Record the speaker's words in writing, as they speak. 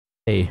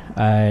Hey,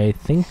 I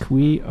think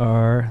we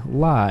are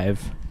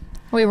live.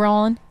 We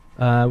rolling?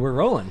 We're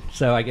rolling,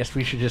 so I guess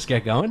we should just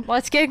get going.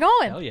 Let's get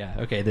going. Hell yeah.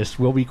 Okay, this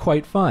will be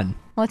quite fun.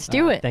 Let's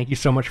do it. Thank you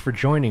so much for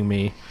joining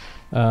me.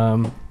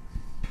 That's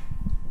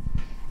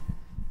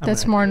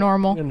more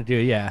normal. I'm going to do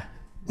it, yeah.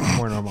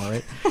 More normal,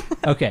 right?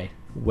 Okay,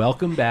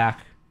 welcome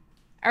back.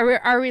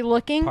 Are we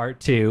looking? Part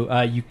 2.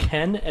 You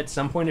can at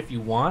some point if you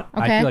want.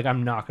 Okay. I feel like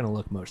I'm not going to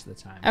look most of the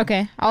time.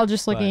 Okay, I'll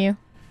just look at you.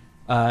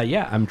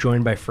 Yeah, I'm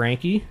joined by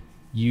Frankie.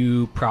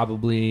 You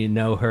probably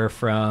know her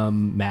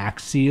from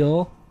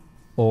Macseal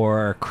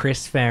or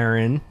Chris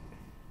Farren,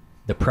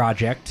 the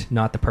project,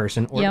 not the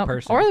person, or the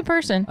person. Or the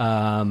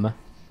person.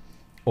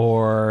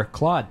 Or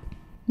Claud.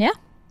 Yeah.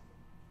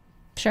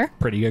 Sure.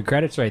 Pretty good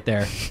credits right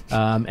there.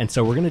 And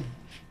so we're going to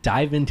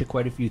dive into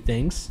quite a few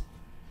things.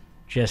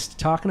 Just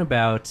talking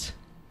about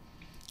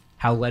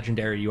how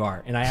legendary you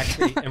are. And I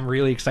actually am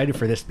really excited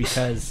for this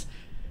because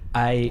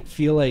I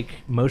feel like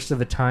most of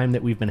the time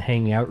that we've been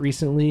hanging out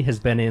recently has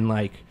been in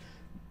like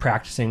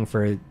practicing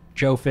for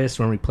Joe Fist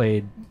when we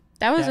played.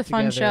 That was a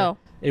fun show.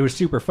 It was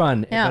super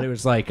fun, yeah. But it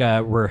was like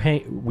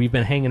we've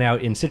been hanging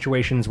out in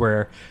situations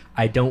where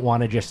I don't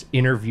want to just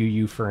interview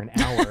you for an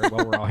hour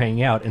while we're all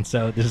hanging out, and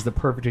so this is the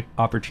perfect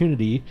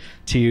opportunity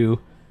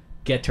to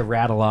get to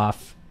rattle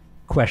off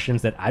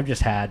questions that I've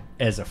just had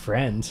as a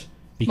friend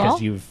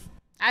because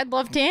I'd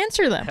love to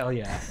answer them. Hell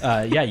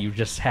yeah. Yeah, you've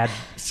just had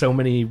so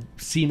many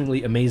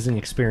seemingly amazing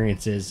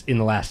experiences in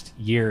the last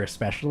year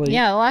especially.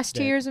 Yeah, the last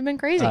 2 years have been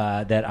crazy.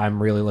 That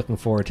I'm really looking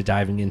forward to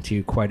diving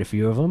into quite a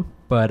few of them.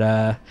 But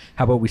how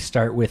about we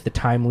start with the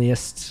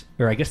timeliest,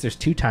 or I guess there's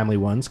two timely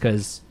ones,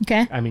 because,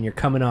 okay. I mean, you're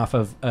coming off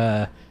of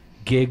a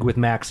gig with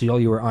Macseal.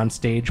 You were on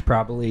stage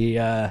probably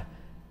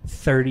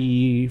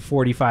 30,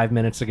 45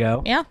 minutes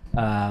ago. Yeah.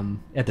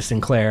 At the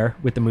Sinclair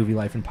with the movie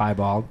Life and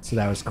Piebald, so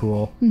that was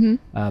cool.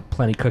 Mm-hmm.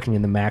 Plenty cooking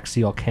in the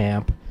Macseal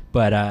camp,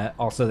 but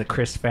also the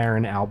Chris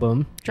Farren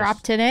album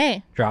Dropped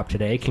today.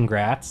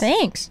 Congrats.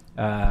 Thanks.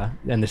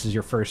 And this is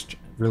your first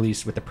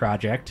release with the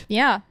project.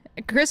 Yeah.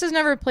 Chris has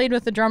never played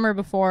with a drummer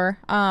before,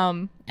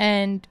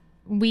 and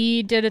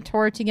we did a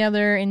tour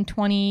together in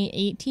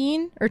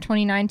 2018 or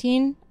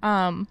 2019.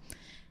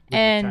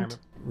 And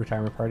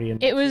retirement party,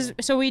 and it was,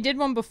 so we did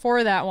one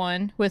before that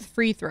one with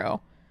Free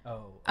Throw.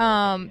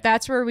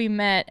 That's where we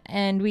met,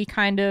 and we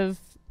kind of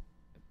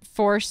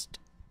forced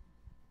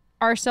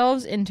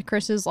ourselves into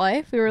Chris's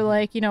life. We were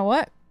like, you know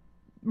what,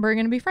 we're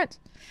gonna be friends.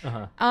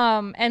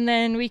 And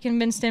then we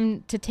convinced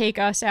him to take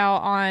us out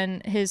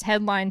on his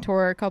headline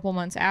tour a couple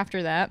months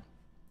after that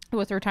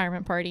with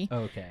Retirement Party.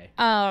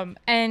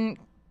 And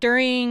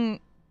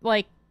during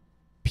like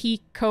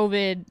peak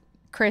COVID,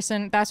 Chris,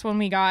 and that's when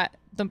we got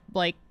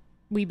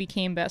we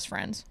became best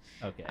friends.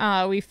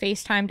 We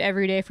FaceTimed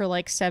every day for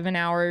like 7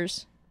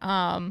 hours.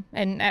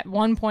 And at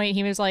one point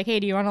he was like, hey,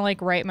 do you want to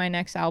like write my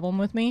next album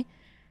with me?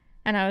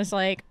 And I was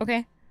like,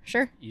 okay,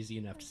 sure. Easy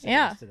enough to say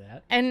yes to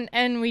that.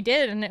 And we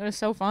did, and it was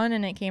so fun,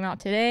 and it came out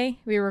today.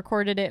 We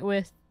recorded it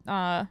with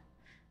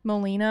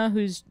Melina,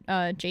 who's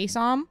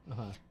JSOM.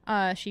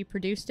 She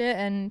produced it,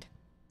 and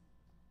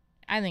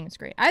I think it's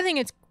great. I think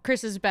it's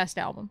Chris's best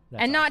album.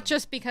 That's and not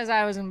just because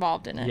I was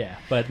involved in it. Yeah,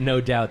 but no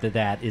doubt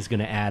that is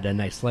going to add a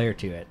nice layer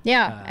to it.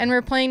 Yeah, and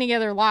we're playing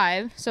together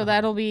live, so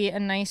that'll be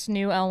a nice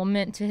new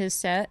element to his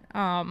set.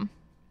 And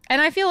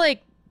I feel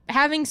like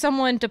having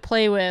someone to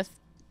play with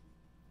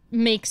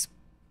makes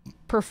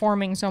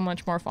performing so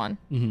much more fun.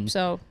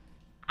 So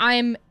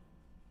I'm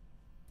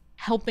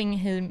helping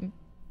him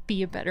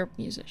be a better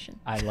musician.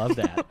 I love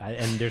that.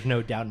 And there's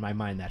no doubt in my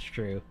mind that's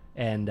true.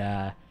 And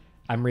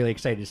I'm really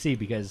excited to see,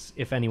 because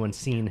if anyone's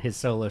seen his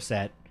solo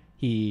set,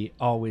 he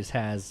always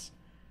has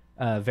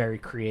very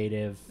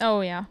creative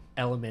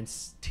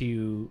elements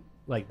to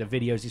like the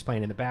videos he's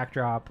playing in the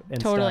backdrop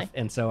and stuff.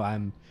 And so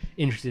I'm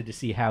interested to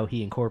see how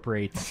he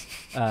incorporates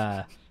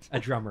a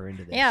drummer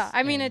into this. Yeah,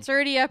 I mean, it's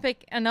already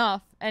epic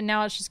enough, and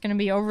now it's just going to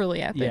be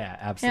overly epic. Yeah,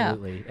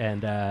 absolutely. Yeah.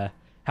 And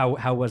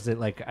how was it?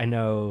 Like, I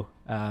know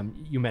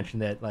you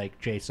mentioned that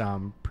like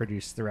JSOM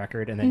produced the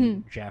record, and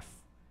then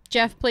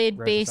Jeff played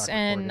bass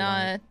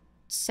and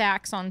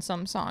sax on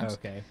some songs.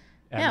 Okay.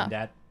 I mean,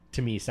 that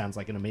to me sounds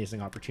like an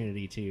amazing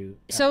opportunity to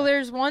so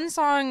there's one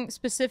song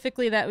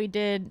specifically that we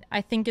did.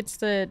 I think it's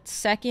the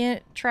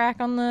second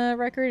track on the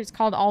record. It's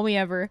called All We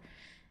Ever.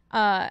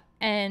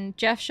 And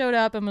Jeff showed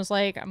up and was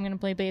like, I'm gonna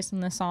play bass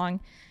on this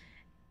song,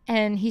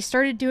 and he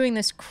started doing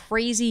this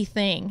crazy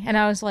thing, and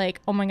I was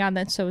like, oh my god,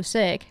 that's so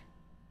sick,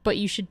 but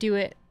you should do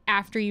it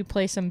after you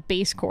play some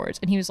bass chords.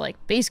 And he was like,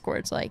 bass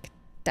chords, like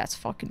that's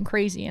fucking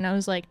crazy. And I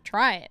was like,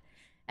 try it.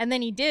 And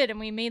then he did, and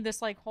we made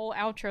this like whole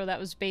outro that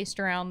was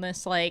based around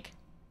this like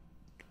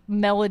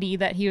melody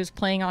that he was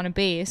playing on a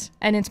bass,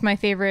 and it's my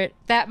favorite.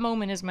 That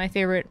moment is my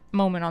favorite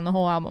moment on the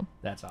whole album.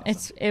 That's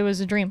awesome. It was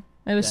a dream.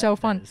 It was so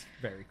fun. That is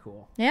very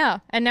cool. Yeah,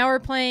 and now we're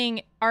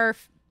playing our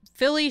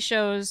Philly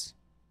shows.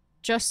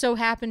 Just so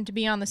happened to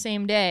be on the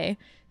same day,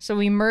 so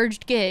we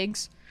merged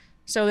gigs.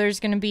 So there's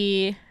going to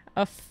be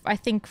I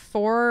think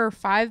 4 or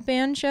 5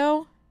 band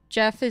show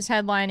Jeff is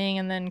headlining,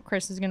 and then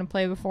Chris is going to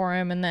play before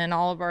him, and then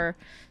all of our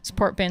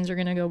support bands are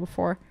going to go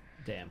before.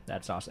 Damn,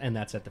 that's awesome. And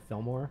that's at the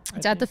Fillmore?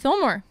 It's at the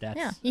Fillmore.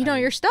 Yeah, you know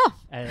your stuff.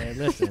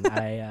 Listen,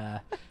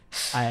 I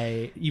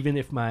even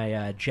if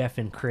my Jeff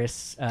and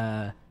Chris,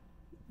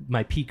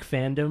 my peak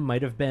fandom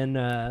might have been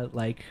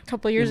like a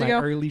couple years ago,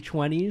 early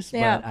 20s,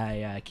 but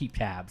I keep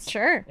tabs.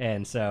 Sure.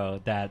 And so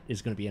that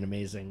is going to be an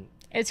amazing.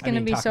 It's going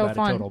to be so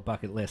fun. A total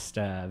bucket list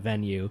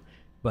venue,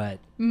 but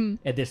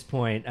at this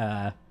point,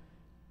 a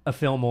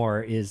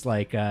Fillmore is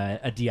like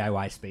a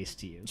DIY space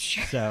to you.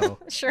 Sure. So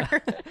sure.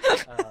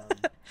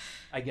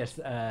 I guess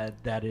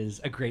that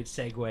is a great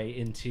segue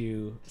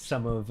into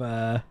some of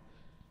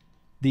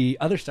the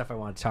other stuff I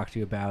want to talk to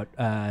you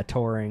about,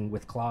 touring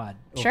with Claud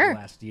over the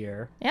last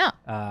year. Yeah.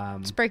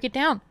 Let's break it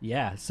down.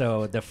 Yeah.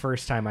 So the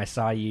first time I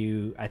saw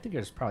you, I think it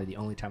was probably the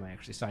only time I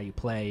actually saw you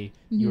play,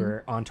 you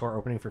were on tour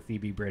opening for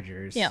Phoebe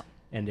Bridgers. Yeah.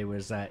 And it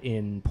was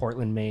in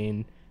Portland,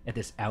 Maine at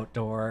this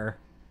outdoor...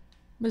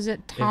 Was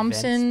it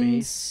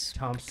Thompson's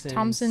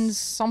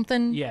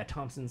something? Yeah,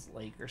 Thompson's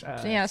Lake or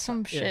something. Yeah,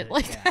 some shit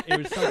like that. It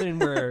was something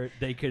where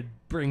they could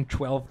bring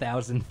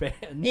 12,000 fans.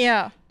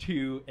 Yeah.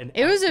 To an.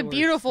 It was a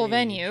beautiful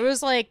venue. It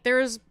was like there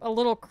was a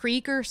little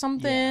creek or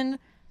something. Yeah.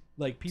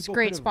 Like people. It's a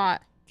great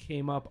spot.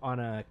 Came up on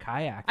a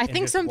kayak. I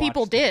think some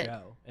people did.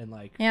 And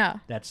like, yeah,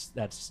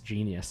 that's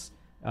genius.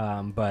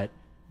 But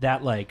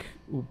that like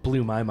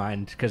blew my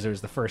mind because it was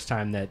the first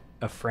time that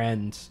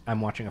I'm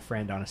watching a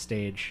friend on a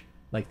stage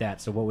like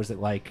that. So what was it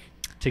like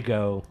to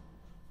go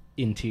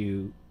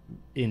into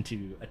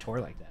a tour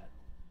like that?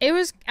 It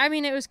was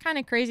kind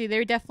of crazy.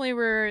 They definitely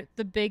were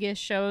the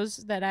biggest shows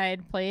that I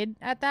had played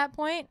at that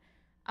point.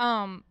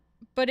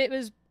 But it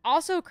was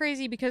also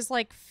crazy because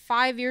like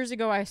 5 years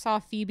ago I saw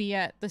Phoebe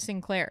at the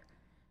Sinclair.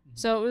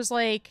 So it was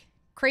like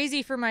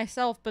crazy for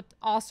myself, but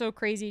also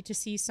crazy to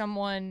see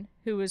someone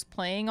who was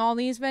playing all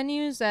these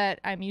venues that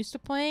I'm used to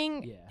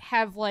playing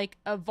have like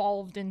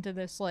evolved into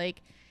this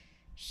like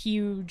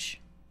huge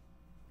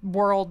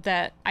world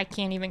that I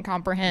can't even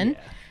comprehend.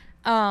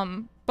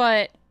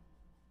 But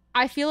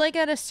I feel like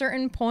at a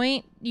certain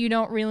point you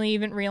don't really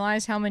even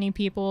realize how many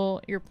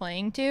people you're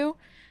playing to,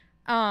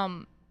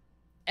 and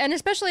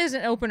especially as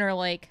an opener,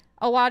 like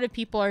a lot of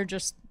people are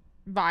just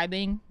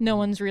vibing. No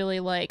one's really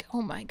like,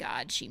 oh my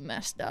god, she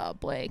messed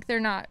up. Like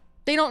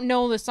they don't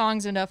know the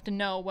songs enough to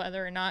know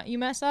whether or not you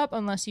mess up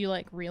unless you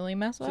like really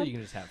mess up. So you can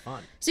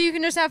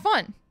just have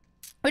fun,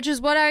 which is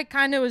what I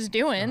kind of was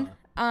doing.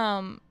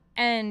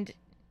 And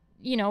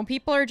you know,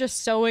 people are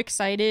just so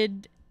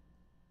excited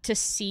to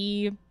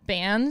see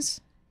bands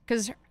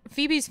because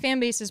Phoebe's fan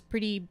base is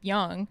pretty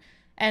young,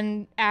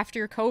 and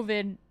after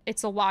COVID,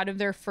 it's a lot of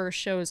their first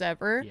shows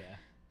ever. Yeah.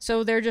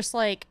 So they're just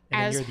like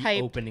and as you're hyped.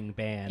 The opening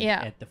band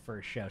at the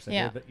first show. So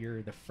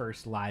you're the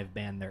first live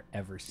band they're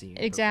ever seeing.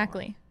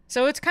 Exactly. Perform.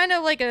 So it's kind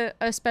of like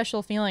a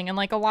special feeling, and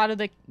like a lot of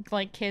the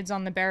like kids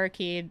on the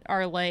barricade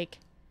are like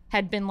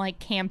had been like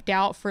camped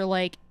out for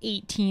like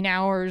 18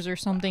 hours or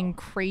something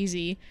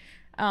crazy.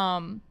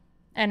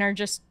 And are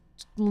just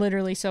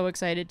literally so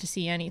excited to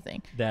see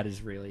anything. That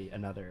is really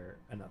another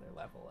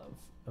level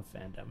of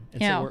fandom.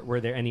 And so were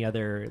there any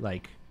other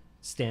like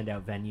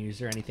standout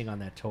venues or anything on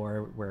that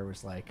tour where it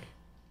was like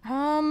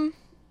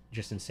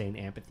just insane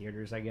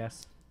amphitheaters, I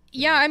guess?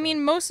 Yeah, I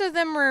mean most of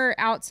them were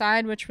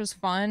outside, which was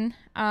fun.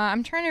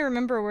 I'm trying to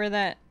remember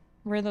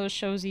where those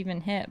shows even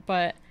hit,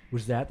 but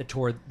was that the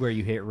tour where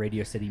you hit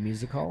Radio City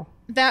Music Hall?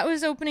 That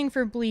was opening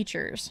for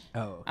Bleachers.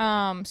 Oh.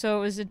 Okay. So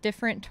it was a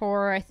different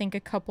tour, I think a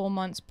couple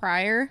months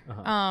prior.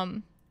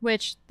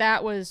 Which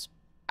that was,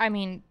 I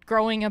mean,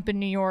 growing up in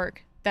New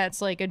York,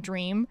 that's like a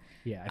dream.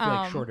 Yeah, I feel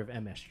like short of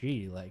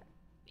MSG, like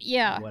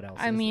what else?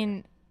 I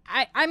mean,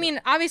 I mean,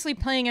 obviously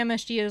playing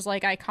MSG is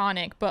like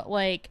iconic, but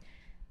like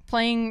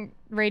playing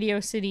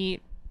Radio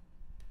City,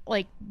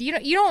 like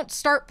you don't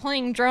start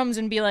playing drums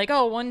and be like,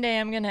 oh, one day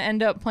I'm gonna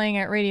end up playing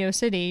at Radio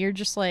City. You're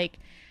just like,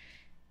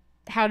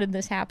 how did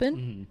this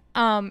happen?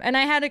 And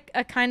I had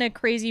a kind of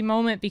crazy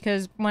moment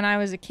because when I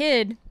was a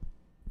kid,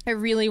 I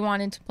really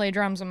wanted to play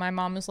drums, and my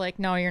mom was like,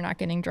 no, you're not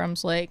getting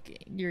drums.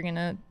 Like you're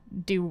gonna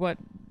do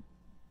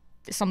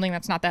something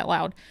that's not that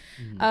loud.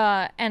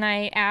 And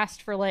I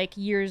asked for like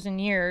years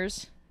and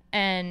years,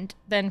 and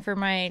then for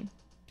my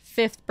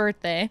 5th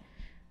birthday,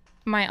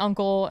 my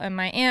uncle and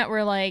my aunt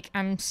were like,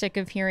 I'm sick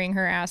of hearing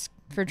her ask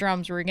for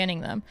drums, we're getting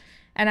them.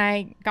 And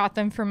I got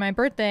them for my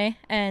birthday,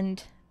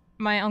 and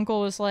my uncle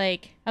was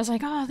like, I was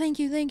like, oh, thank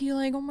you,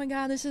 like, oh my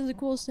god, this is the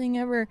coolest thing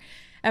ever.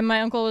 And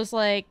my uncle was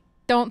like,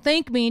 don't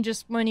thank me,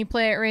 just when you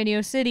play at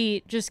Radio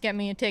City, just get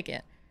me a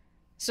ticket.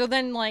 So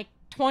then like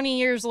 20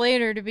 years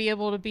later to be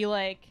able to be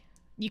like,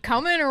 you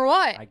coming or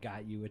what? I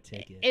got you a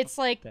ticket. It's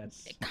like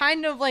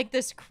kind of like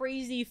this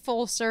crazy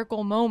full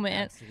circle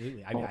moment.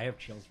 Absolutely. I mean, I have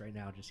chills right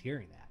now just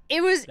hearing that.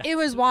 It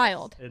was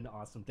wild. An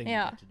awesome thing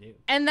to do.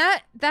 And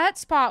that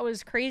spot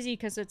was crazy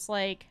because it's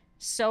like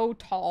so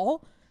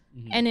tall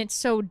and it's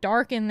so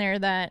dark in there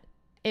that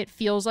it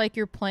feels like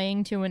you're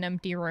playing to an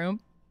empty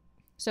room.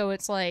 So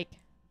it's like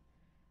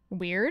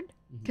weird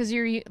because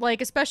you're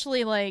like,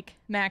 especially like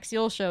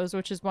Macseal shows,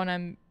 which is what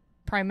I'm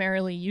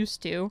primarily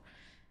used to,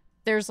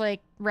 there's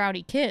like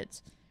rowdy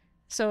kids.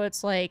 So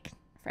it's like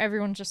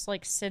everyone's just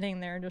like sitting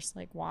there just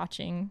like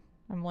watching.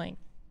 I'm like,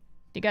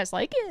 do you guys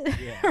like it?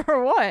 Yeah.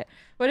 Or what?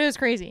 But it was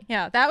crazy.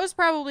 Yeah, that was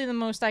probably the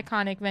most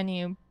iconic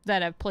venue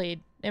that I've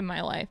played in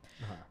my life.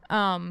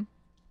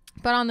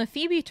 But on the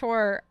Phoebe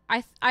tour,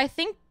 I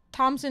think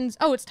Thompson's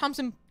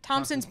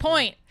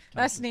Point.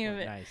 That's the name of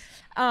it.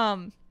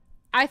 Nice.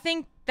 I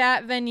think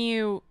that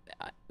venue,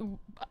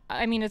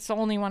 I mean, it's the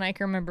only one I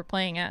can remember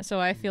playing at, so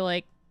I feel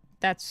like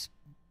that's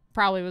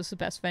probably was the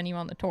best venue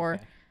on the tour.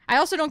 Okay. I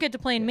also don't get to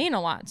play in Maine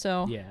a lot,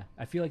 so yeah,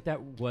 I feel like that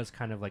was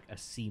kind of like a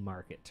C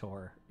market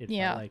tour. It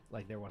felt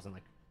like there wasn't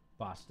like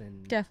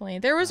Boston. Definitely,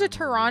 there was a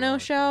Toronto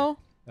show.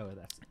 Oh,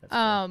 that's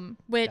cool.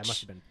 Which that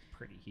must have been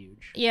pretty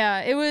huge.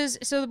 Yeah, it was.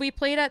 So we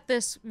played at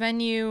this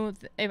venue.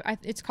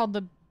 It's called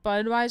the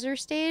Budweiser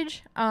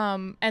stage.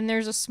 And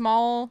there's a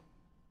small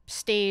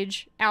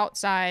stage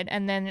outside,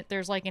 and then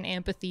there's like an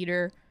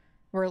amphitheater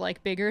where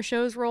like bigger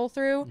shows roll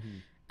through.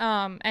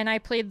 And I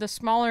played the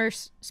smaller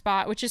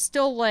spot, which is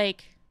still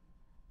like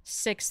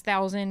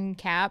 6,000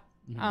 cap,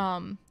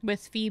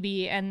 with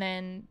Phoebe, and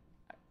then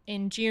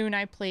in June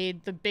I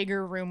played the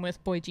bigger room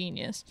with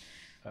boygenius.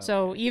 Okay.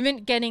 So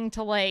even getting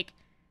to like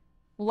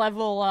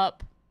level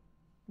up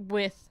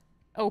with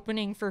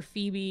opening for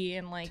Phoebe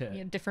and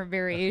like different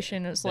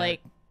variation is like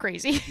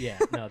crazy. Yeah,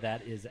 no,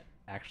 that is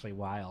actually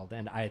wild.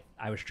 And I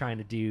was trying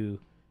to do,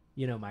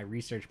 my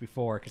research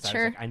before, because I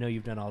was like, I know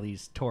you've done all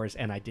these tours,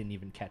 and I didn't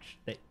even catch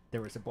that there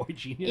was a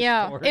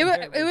boygenius tour.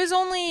 It was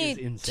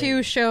only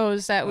 2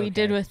 shows that we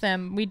did with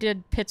them. We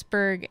did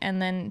Pittsburgh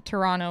and then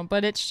Toronto,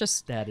 but it's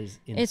just that is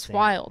insane. It's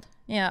wild.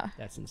 Yeah,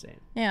 that's insane.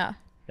 Yeah,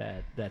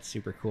 that's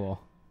super cool.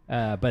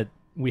 But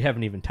we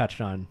haven't even touched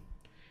on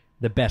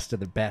the best of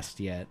the best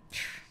yet.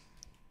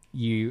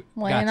 You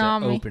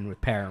got to open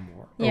with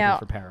Paramore. Open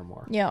for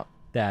Paramore. Yeah.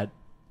 That,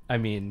 I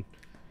mean,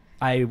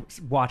 I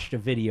watched a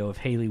video of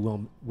Hayley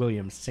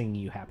Williams singing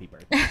you happy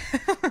birthday.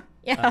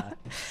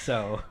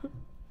 So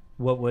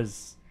what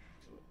was,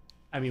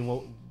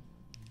 the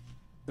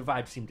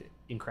vibe seemed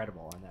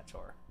incredible on that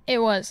tour. It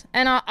was.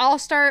 And I'll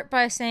start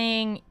by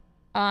saying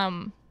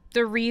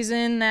the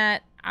reason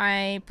that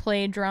I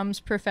play drums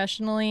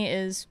professionally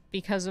is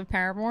because of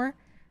Paramore.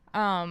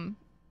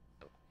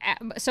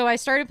 So I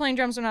started playing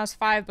drums when I was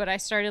 5, but I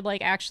started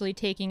like actually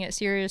taking it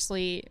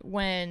seriously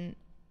when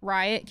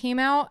Riot came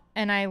out,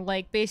 and I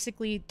like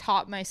basically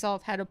taught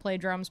myself how to play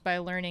drums by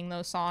learning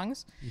those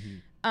songs.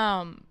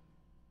 And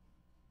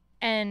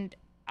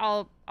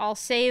I'll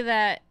say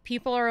that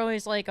people are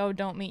always like, oh,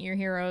 don't meet your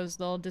heroes,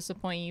 they'll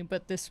disappoint you,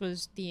 but this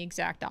was the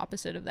exact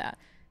opposite of that.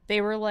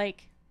 They were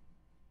like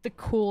the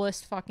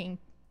coolest fucking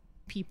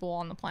people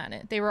on the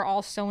planet. They were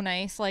all so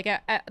nice. Like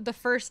at the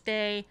first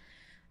day,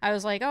 I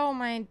was like, oh,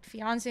 my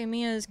fiance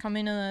Mia is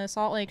coming to the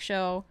Salt Lake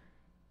show.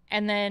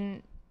 And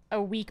then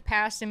a week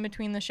passed in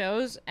between the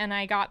shows, and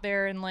I got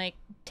there, and like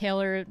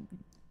Taylor,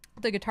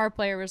 the guitar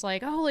player, was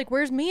like, oh, like,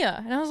 where's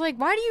Mia? And I was like,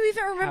 why do you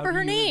even remember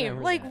her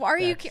name? Like, are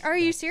you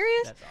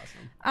serious? That's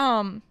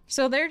awesome.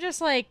 So they're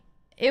just like,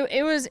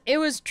 it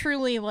was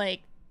truly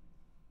like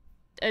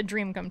a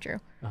dream come true.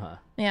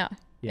 Yeah.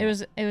 It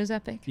was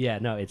epic. Yeah,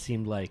 no, it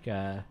seemed like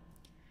at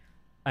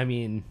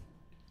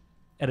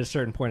a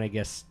certain point, I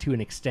guess, to an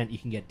extent, you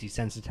can get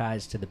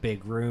desensitized to the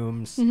big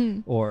rooms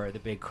or the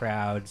big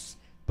crowds,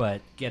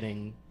 but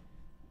getting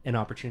an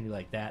opportunity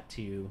like that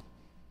to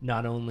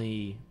not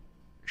only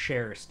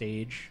share a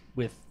stage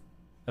with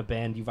a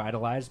band you've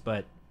idolized,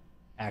 but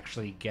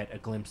actually get a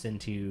glimpse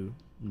into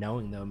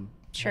knowing them,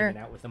 hanging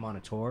out with them on a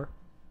tour.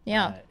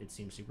 Yeah. It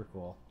seems super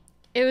cool.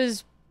 It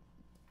was,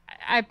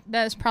 that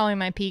was probably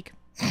my peak.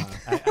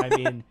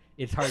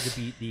 It's hard to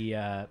beat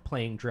the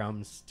playing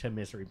drums to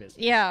Misery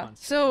Business. Yeah.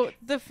 So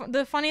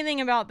the funny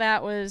thing about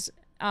that was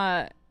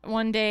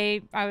one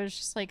day I was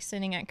just like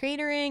sitting at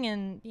catering,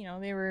 and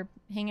they were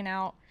hanging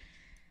out,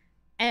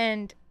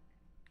 and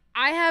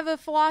I have a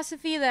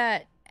philosophy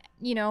that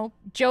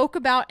joke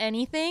about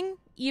anything,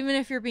 even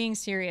if you're being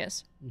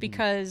serious,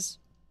 because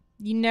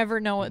you never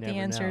know what the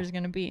answer is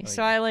going to be.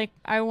 So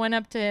I went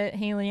up to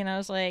Hayley and I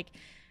was like,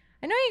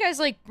 I know you guys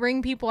like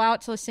bring people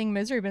out to sing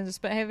Misery Business,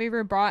 but have you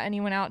ever brought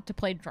anyone out to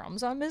play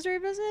drums on Misery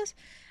Business?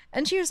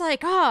 And she was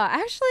like,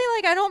 actually,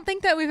 like, I don't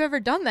think that we've ever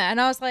done that.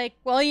 And I was like,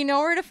 well, you know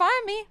where to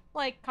find me.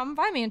 Like, come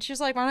find me. And she was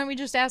like, why don't we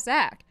just ask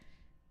Zach?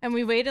 And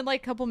we waited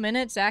like a couple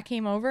minutes. Zach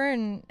came over,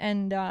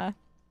 and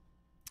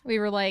we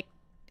were like,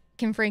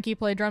 can Frankie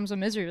play drums on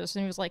Misery Business?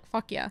 And he was like,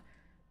 fuck yeah.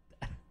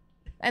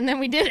 And then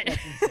we did it.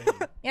 That's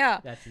insane. Yeah.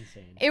 That's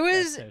insane. It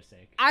was, that's so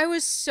sick. I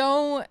was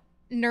so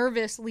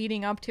nervous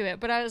leading up to it,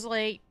 but I was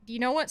like, you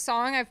know what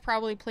song I've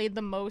probably played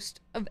the most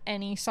of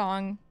any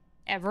song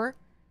ever?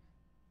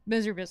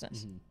 Misery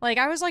Business. Like,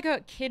 I was like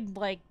a kid,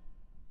 like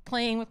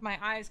playing with my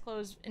eyes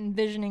closed,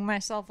 envisioning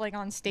myself like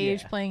on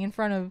stage playing in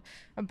front of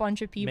a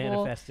bunch of people,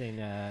 manifesting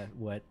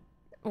what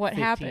 15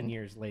 happened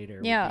years later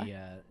would be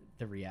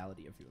the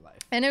reality of your life.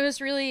 And it was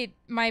really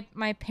my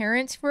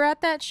parents were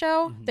at that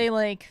show. They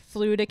like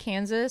flew to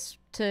Kansas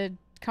to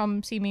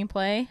come see me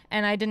play,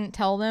 and I didn't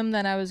tell them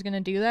that I was going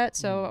to do that.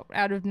 So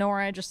out of nowhere,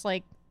 I just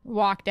like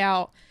walked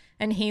out,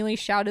 and Haley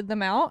shouted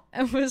them out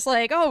and was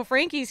like, "Oh,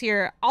 Frankie's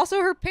here." Also,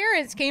 her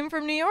parents came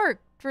from New York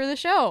for the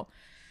show.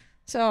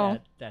 So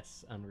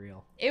that's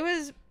unreal. It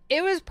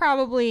was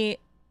probably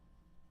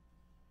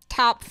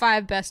top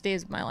 5 best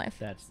days of my life.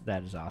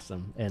 That is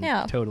awesome,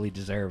 and totally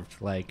deserved.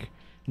 Like,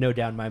 no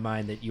doubt in my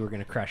mind that you were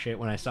going to crush it.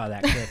 When I saw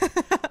that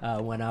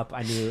clip went up,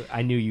 I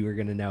knew you were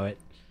going to know it.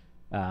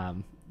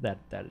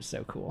 That is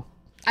so cool.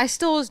 I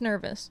still was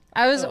nervous.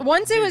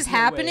 Once it was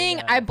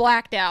happening, I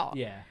blacked out.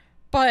 Yeah.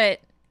 But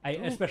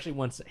especially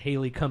once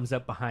Haley comes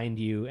up behind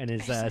you and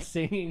is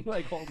singing,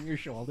 like holding your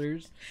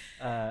shoulders.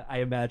 I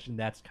imagine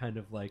that's kind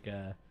of like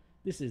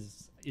is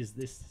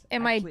this?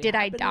 Did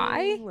I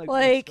die?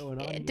 Like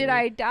did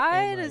I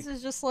die? And, like, this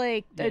is just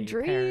like a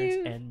dream. Parents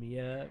and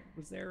Mia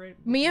was there, right?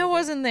 Mia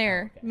wasn't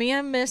there. Oh, okay.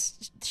 Mia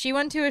missed. She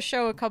went to a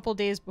show a couple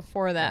days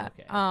before that.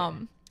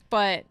 Okay.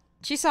 But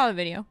she saw the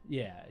video.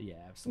 Yeah,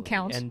 absolutely. It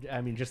counts. And I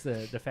mean, just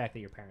the fact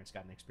that your parents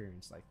got an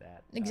experience like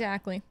that.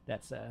 Exactly.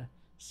 That's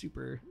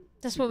super.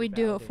 That's what we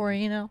do it for,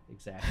 you know.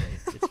 Exactly.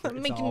 It's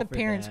making the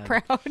parents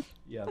proud.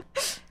 Yep.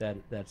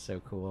 That's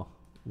so cool.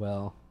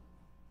 Well,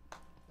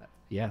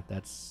 yeah,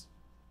 that's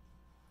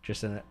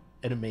just an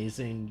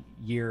amazing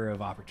year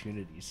of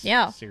opportunities.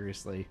 Yeah.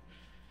 Seriously.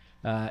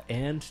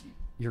 And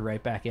you're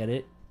right back at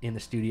it in the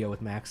studio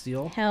with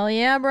Macseal. Hell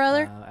yeah,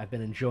 brother. I've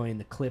been enjoying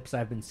the clips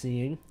I've been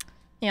seeing.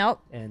 Yep.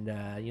 And,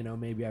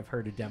 maybe I've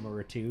heard a demo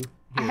or two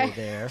here or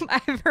there.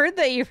 I've heard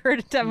that you've heard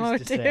a demo or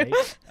two.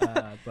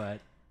 But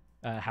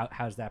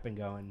how's that been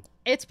going?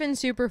 It's been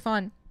super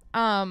fun.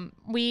 When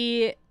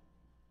we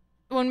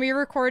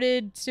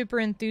recorded Super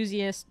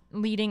Enthusiast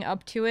leading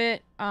up to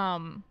it,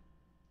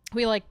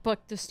 we like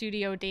booked the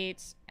studio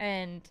dates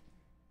and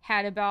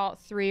had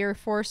about 3 or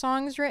 4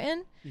 songs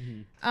written.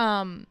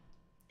 Mm-hmm.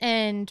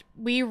 And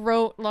we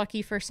wrote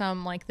Lucky for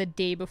Some like the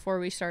day before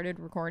we started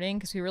recording,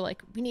 because we were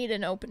like, we need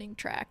an opening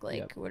track.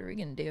 Like, What are we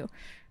going to do?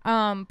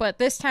 But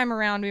this time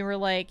around, we were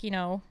like,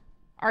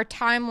 our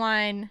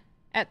timeline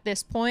at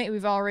this point,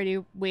 we've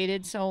already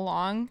waited so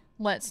long.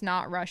 Let's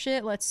not rush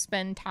it. Let's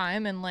spend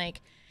time and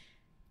like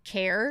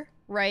care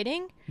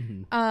writing.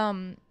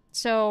 Mm-hmm.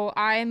 So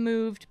I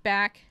moved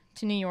back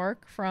to New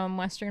York from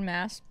Western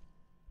Mass,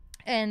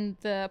 and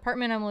the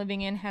apartment I'm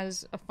living in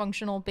has a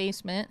functional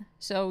basement.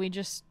 So we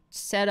just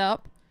set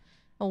up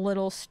a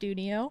little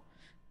studio,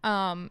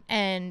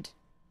 and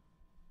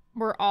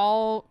we're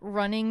all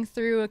running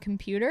through a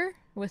computer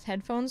with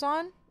headphones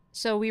on.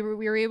 So we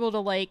were able to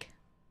like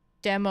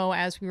demo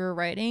as we were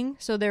writing,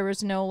 so there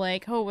was no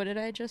like, oh, what did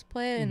I just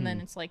play? And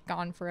then it's like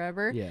gone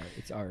forever. Yeah,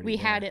 it's already we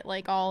had it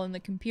like all in the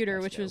computer.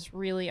 That's which dope. Was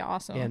really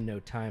awesome. And no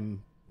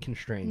time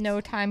constraints.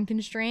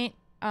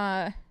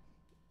 I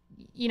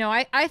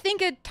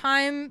think a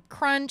time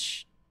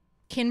crunch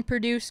can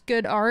produce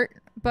good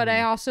art, but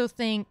I also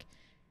think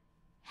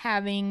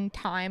having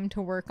time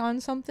to work on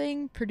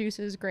something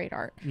produces great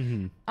art.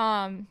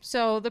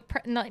 So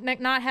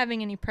not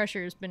having any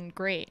pressure has been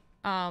great.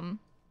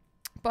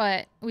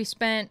 But we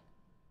spent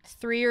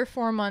 3 or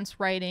 4 months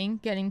writing,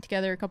 getting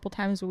together a couple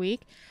times a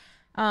week.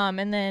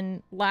 And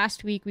then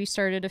last week we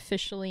started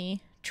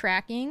officially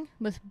tracking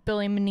with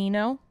Billy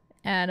Menino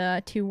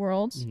at 2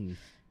 Worlds.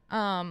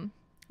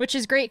 Which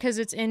is great because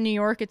it's in New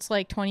York. It's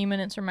like 20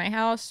 minutes from my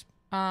house.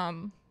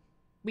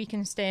 We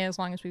can stay as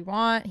long as we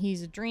want.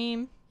 He's a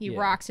dream. He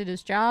rocks at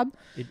his job.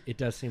 It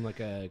does seem like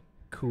a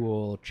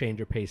cool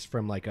change of pace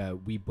from like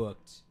we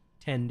booked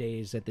 10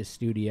 days at this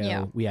studio.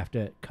 Yeah. We have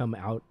to come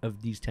out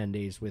of these 10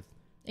 days with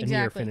a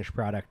near finished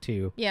product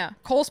too. Yeah.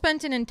 Cole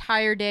spent an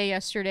entire day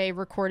yesterday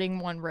recording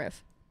 1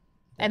 riff.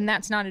 And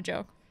that's not a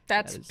joke.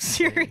 That's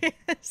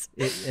serious.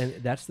 And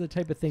that's the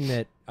type of thing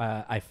that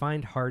I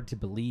find hard to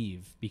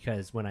believe,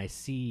 because when I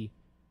see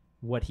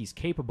what he's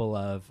capable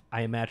of,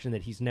 I imagine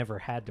that he's never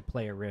had to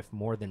play a riff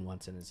more than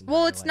once in his entire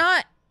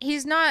life.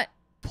 He's not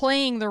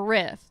playing the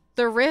riff.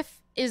 The riff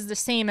is the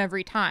same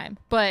every time,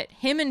 but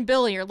him and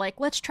Billy are like,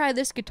 let's try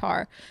this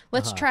guitar,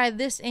 let's try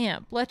this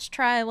amp, let's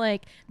try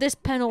like this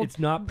pedal. It's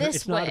not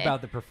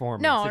about the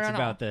performance. It's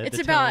about the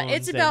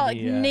it's about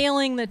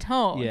nailing the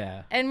tone.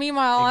 Yeah. And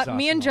meanwhile,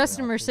 me and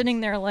Justin were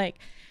sitting there like,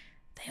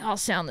 they all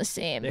sound the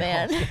same,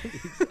 man.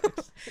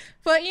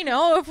 But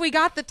if we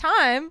got the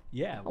time,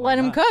 let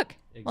him cook.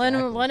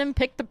 Exactly. Let him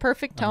pick the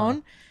perfect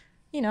tone,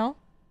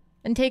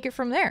 and take it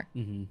from there.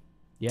 Mm-hmm.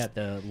 Yeah,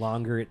 the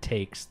longer it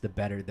takes, the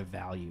better the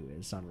value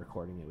is on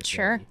recording it with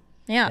Billy.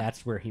 Yeah.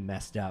 That's where he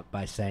messed up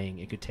by saying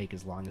it could take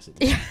as long as it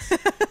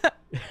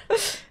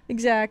needs.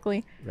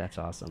 Exactly. That's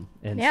awesome.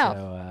 And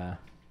so,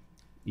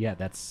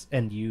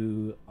 and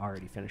you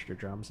already finished your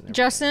drums and everything.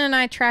 Justin and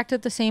I tracked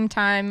at the same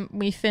time.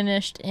 We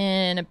finished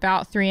in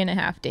about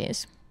 3.5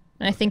 days.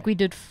 And I think we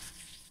did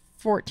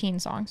 14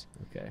 songs.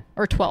 Okay.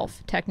 Or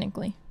 12,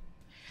 technically.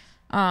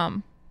 Yeah.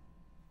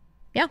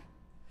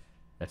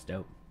 That's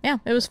dope. Yeah,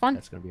 it was fun.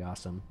 That's going to be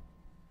awesome.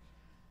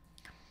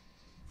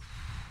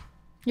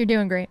 You're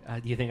doing great.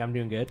 Do you think I'm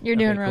doing good? You're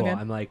doing real good.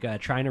 I'm like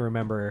trying to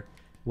remember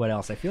What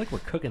else? I feel like we're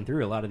cooking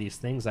through a lot of these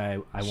things.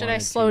 Should I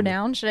slow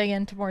down? Should I get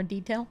into more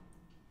detail?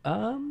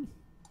 I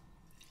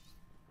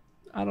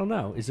don't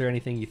know. Is there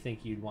anything you think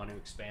you'd want to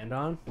expand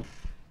on?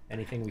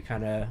 Anything we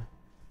kind of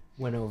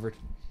went over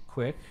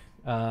quick?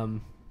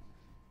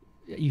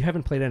 You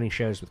haven't played any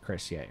shows with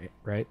Chris yet,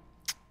 right?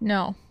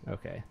 No.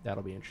 Okay,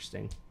 that'll be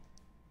interesting.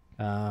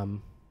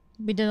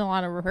 We did a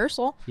lot of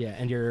rehearsal. Yeah,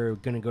 and you're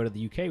going to go to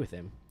the UK with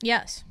him?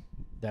 Yes.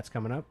 That's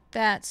coming up?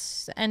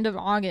 That's the end of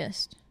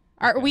August.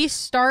 Okay.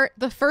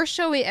 The first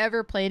show we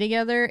ever play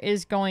together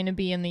is going to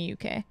be in the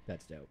UK.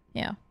 That's dope.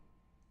 Yeah.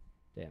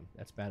 Damn,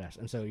 that's badass.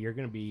 And so you're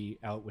going to be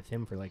out with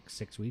him for like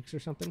 6 weeks or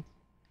something?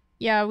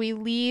 Yeah, we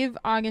leave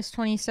August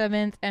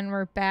 27th and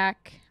we're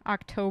back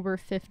October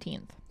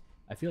 15th.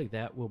 I feel like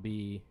that will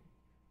be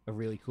a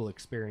really cool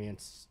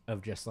experience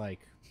of just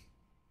like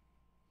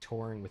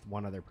touring with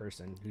one other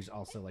person who's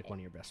also like one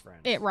of your best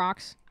friends. It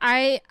rocks.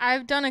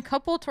 I've done a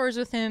couple tours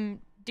with him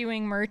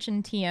doing merch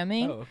and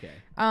TMing. Oh, okay.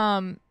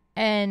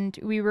 And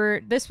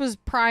this was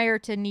prior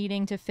to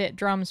needing to fit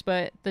drums,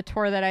 but the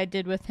tour that I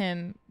did with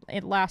him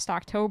last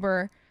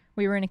October,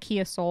 we were in a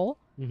Kia Soul,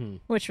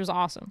 which was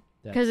awesome.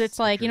 Because it's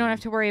like, you don't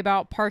have to worry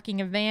about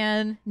parking a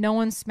van. No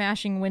one's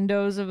smashing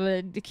windows of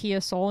the Kia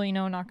Soul,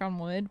 knock on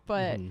wood.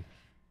 But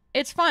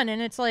it's fun.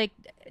 And it's like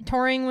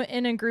touring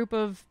in a group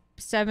of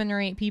 7 or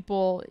 8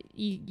 people,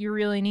 you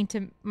really need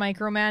to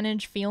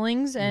micromanage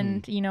feelings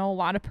and, a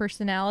lot of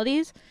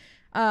personalities.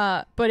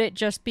 But it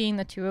just being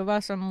the two of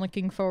us, I'm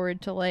looking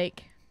forward to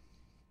like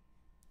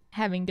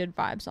having good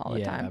vibes all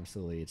the time. Yeah,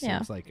 absolutely. It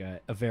seems like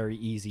a very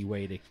easy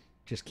way to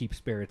just keep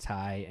spirits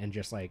high and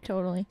just like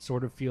totally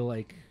sort of feel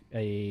like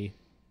a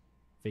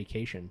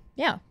vacation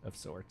of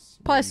sorts.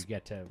 Plus, you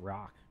get to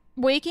rock.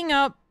 Waking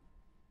up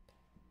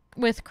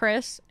with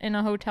Chris in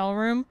a hotel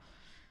room,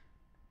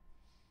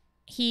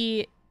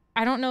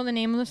 I don't know the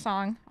name of the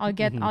song. I'll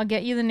get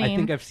you the name. I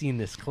think I've seen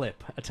this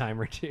clip a time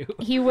or two.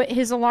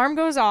 His alarm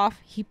goes off.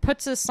 He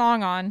puts his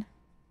song on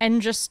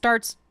and just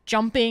starts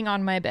jumping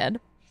on my bed.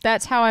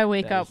 That's how I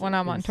wake up when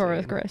I'm on tour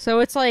with Chris. So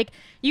it's like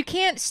you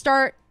can't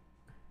start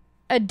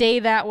a day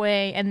that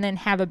way and then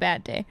have a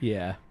bad day.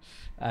 Yeah.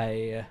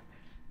 I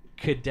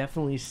could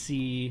definitely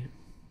see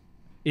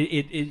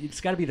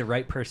it's got to be the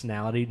right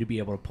personality to be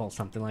able to pull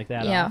something like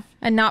that off.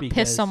 And not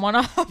piss someone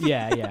off.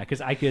 yeah,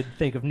 because I could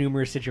think of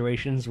numerous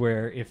situations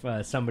where if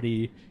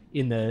somebody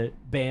in the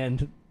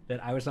band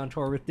that I was on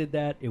tour with did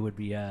that, it would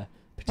be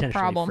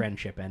potentially a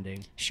friendship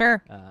ending.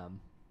 Sure.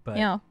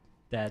 But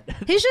that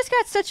he's just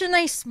got such a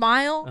nice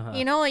smile.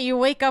 Like you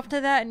wake up to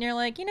that and you're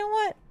like, you know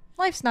what?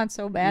 Life's not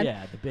so bad.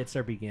 Yeah, the bits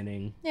are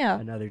beginning. Yeah.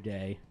 Another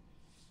day.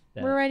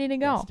 We're ready to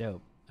go. That's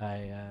dope.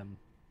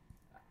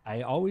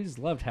 I always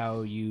loved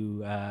how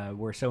you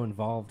were so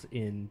involved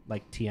in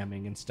like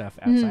TMing and stuff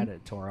outside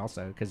of tour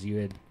also, because you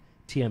had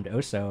TM'd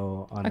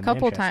Oso on a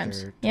couple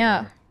times.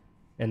 Yeah.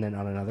 And then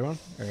on another one?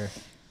 Or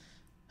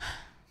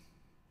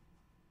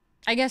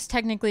I guess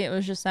technically it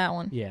was just that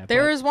one. Yeah.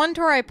 There was one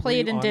tour I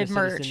played and did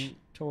merch. Citizen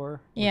tour? Was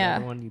yeah. that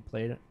the one you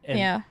played? And,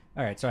 yeah.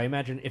 All right, so I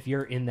imagine if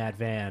you're in that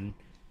van,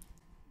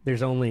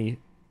 there's only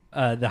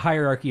the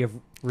hierarchy of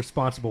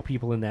responsible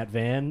people in that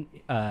van,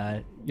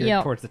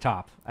 you're towards the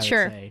top, I would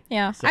say.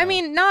 Yeah. So, I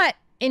mean, not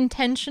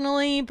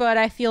intentionally, but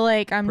I feel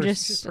like I'm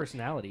just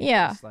personality.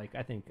 Yeah. Just like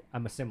I think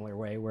I'm a similar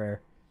way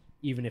where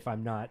even if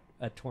I'm not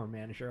a tour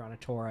manager on a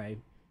tour, I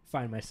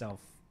find myself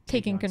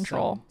taking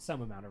control.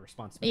 Some amount of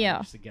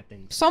responsibility to get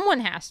things.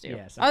 Someone has to.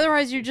 Yeah,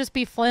 otherwise you'd just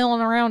be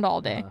flailing around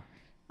all day.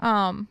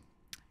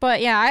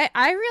 But yeah,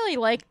 I really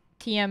like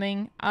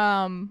TMing.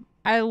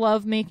 I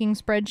love making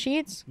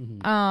spreadsheets.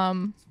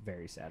 It's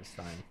very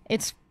satisfying.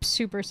 It's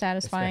super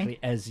satisfying. Especially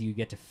as you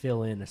get to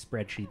fill in a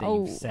spreadsheet that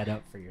you've set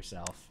up for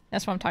yourself.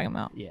 That's what I'm talking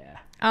about. Yeah.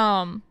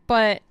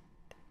 But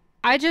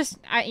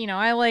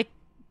I like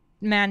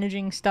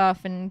managing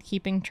stuff and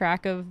keeping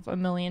track of a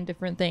million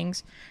different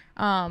things.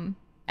 And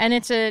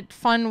it's a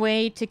fun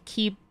way to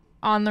keep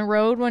on the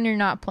road when you're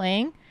not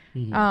playing.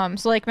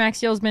 So like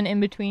Macseal's been in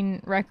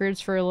between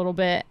records for a little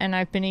bit, and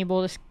I've been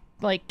able to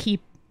like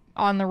keep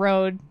on the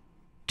road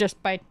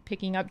just by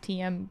picking up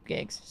TM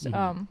gigs.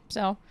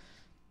 So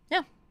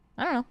yeah,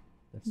 I don't know.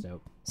 That's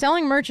dope.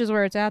 Selling merch is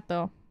where it's at,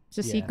 though. It's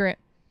a secret.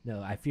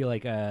 No, I feel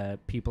like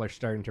people are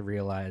starting to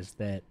realize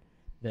that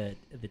the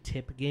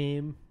tip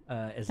game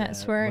as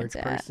a merch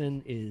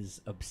person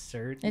is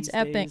absurd. It's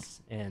epic.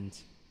 And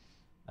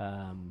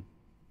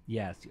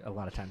yeah, a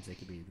lot of times they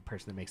could be the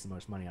person that makes the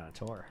most money on a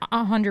tour.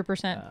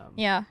 100%.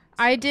 Yeah. So.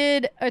 I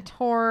did a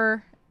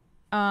tour,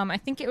 I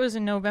think it was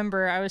in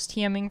November. I was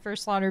TMing for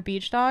Slaughter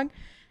Beach Dog,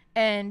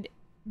 and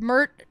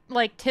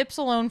tips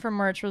alone from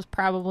merch was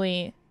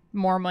probably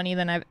more money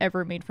than I've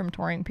ever made from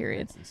touring,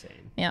 period. That's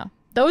insane. Yeah.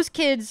 Those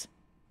kids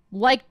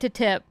like to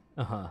tip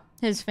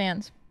his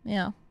fans.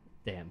 Yeah.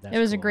 Damn, that's It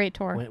was cool. a great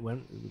tour.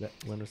 When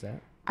was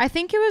that? I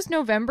think it was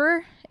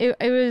November. It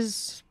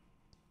was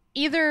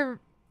either...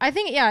 I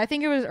think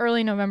it was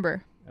early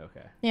November.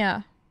 Okay.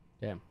 Yeah.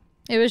 Damn.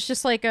 It was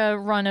just like a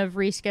run of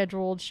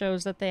rescheduled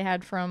shows that they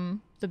had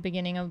from the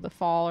beginning of the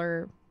fall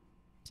or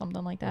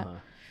something like that.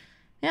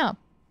 Yeah.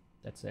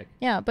 That's sick.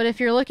 Yeah, but if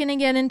you're looking to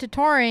get into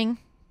touring,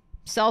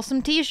 sell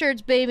some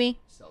T-shirts, baby.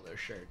 Sell those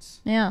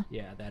shirts. Yeah.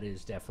 Yeah, that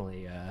is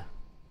definitely a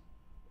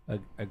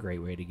great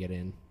way to get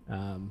in.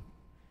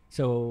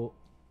 So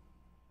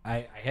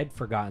I had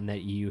forgotten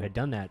that you had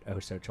done that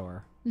Oso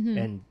tour,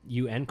 and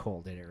you and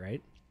Cole did it,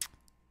 right?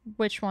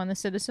 Which one? The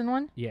Citizen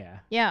one? Yeah.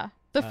 Yeah.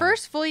 The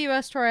first full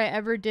U.S. tour I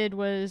ever did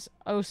was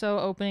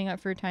Oso opening up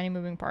for Tiny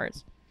Moving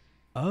Parts.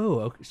 Oh,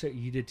 okay. So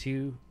you did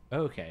two?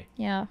 Oh, okay.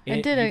 Yeah.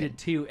 You did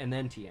two and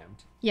then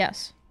TM'd.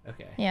 Yes.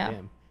 Okay. Yeah.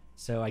 Damn.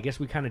 So I guess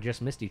we kind of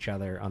just missed each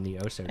other on the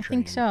Oso train. I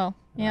think so.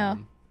 Yeah.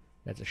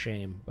 That's a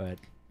shame, but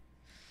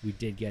we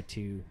did get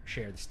to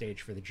share the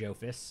stage for the Joe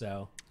Fist,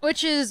 so...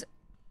 Which is...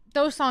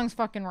 Those songs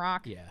fucking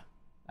rock. Yeah.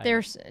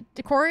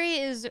 Corey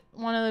is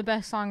one of the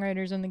best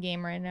songwriters in the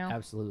game right now.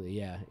 Absolutely,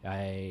 yeah.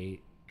 I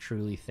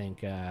truly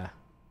think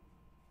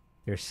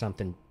there's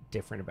something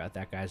different about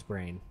that guy's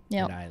brain,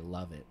 and I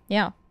love it.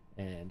 Yeah.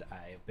 And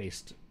I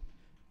based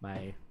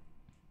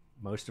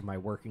most of my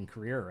working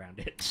career around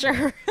it.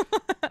 Sure.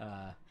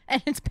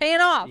 And it's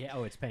paying off.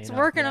 Yeah, it's paying off.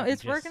 Working, yeah,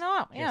 it's working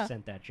off. Yeah. Just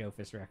sent that Joe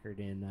Fist record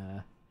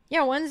in.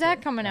 Yeah, when's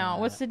that coming out?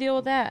 What's the deal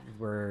with that?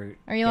 Are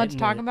you allowed to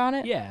talk about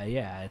it?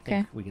 Yeah. I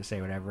think we can say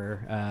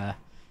whatever.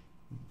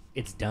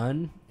 It's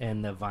done,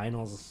 and the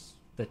vinyls,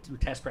 the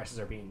test presses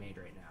are being made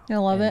right now. I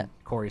love it.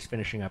 Corey's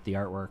finishing up the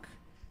artwork,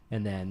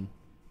 and then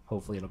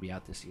hopefully it'll be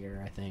out this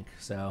year, I think.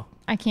 So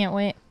I can't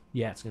wait.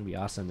 Yeah, it's gonna be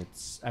awesome.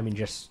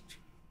 Just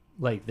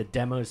like the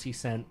demos he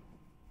sent,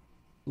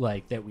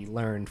 like that we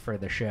learned for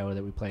the show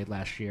that we played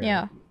last year.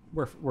 Yeah,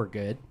 we're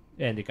good,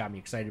 and it got me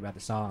excited about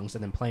the songs.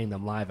 And then playing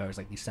them live, I was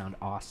like, these sound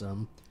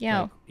awesome.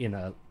 Yeah,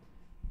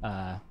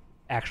 like,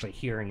 actually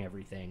hearing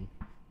everything,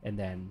 and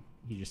then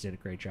he just did a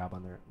great job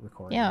on the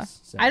recordings. Yeah,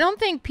 so. I don't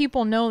think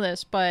people know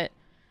this, but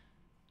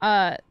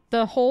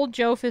the whole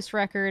Joe Fist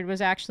record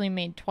was actually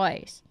made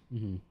twice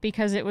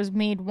because it was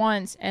made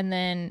once, and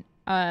then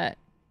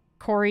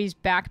Corey's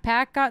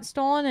backpack got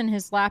stolen, and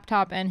his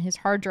laptop and his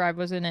hard drive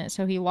was in it,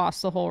 so he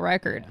lost the whole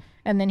record,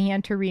 and then he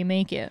had to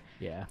remake it.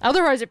 Yeah.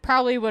 Otherwise, it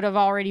probably would have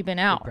already been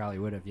out. It probably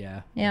would have,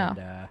 yeah.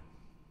 Yeah.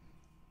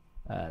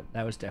 And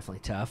that was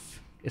definitely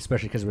tough,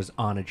 especially because it was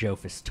on a Joe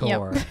Fist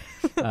tour. Yep.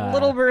 A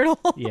little brutal.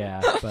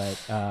 Yeah,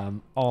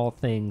 but all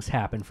things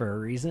happen for a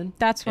reason.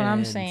 That's what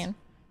I'm saying.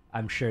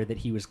 I'm sure that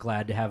he was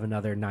glad to have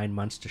another 9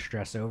 months to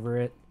stress over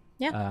it.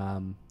 Yeah.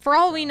 For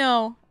all we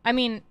know, I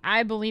mean,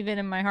 I believe it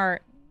in my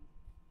heart.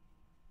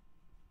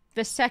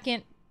 The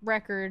second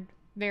record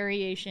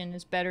variation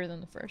is better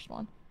than the first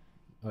one.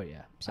 Oh,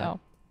 yeah. So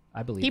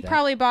I believe he that.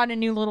 probably bought a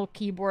new little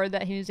keyboard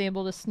that he was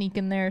able to sneak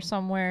in there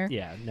somewhere.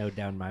 Yeah, no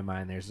doubt in my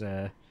mind. There's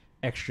a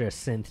extra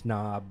synth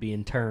knob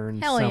being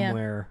turned Hell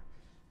somewhere.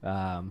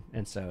 Yeah.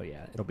 And so,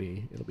 yeah, it'll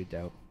be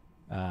dope.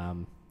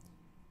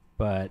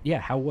 But, yeah,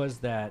 how was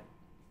that?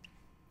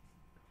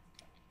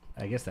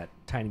 I guess that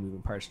Tiny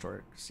Moving Parts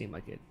tour seemed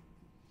like it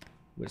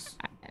was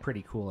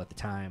pretty cool at the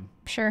time.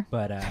 Sure.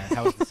 But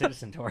how was the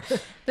Citizen tour?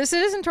 The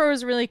Citizen tour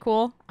was really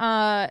cool.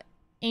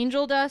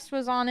 Angel Dust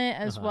was on it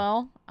as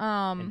well.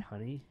 And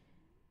Honey,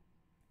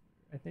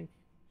 I think.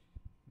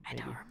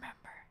 Maybe. I don't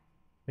remember.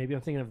 Maybe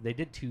I'm thinking of, they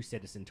did 2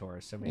 Citizen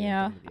tours. So maybe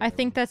I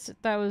think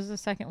that was the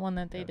second one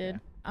that they did.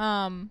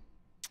 I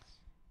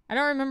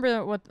don't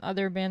remember what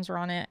other bands were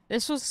on it.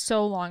 This was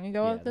so long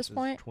ago at this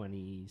point.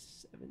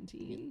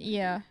 2017.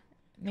 Yeah.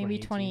 Maybe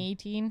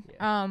 2018.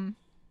 Yeah.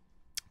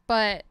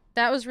 But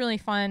that was really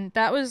fun.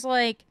 That was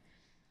like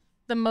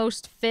the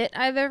most fit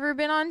I've ever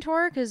been on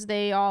tour because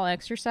they all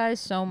exercise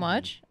so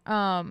much. So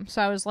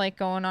I was like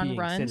going on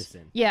runs.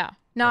 Citizen. Yeah,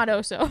 not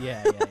Oso.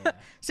 Yeah.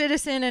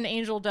 Citizen and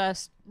Angel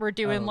Dust were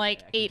doing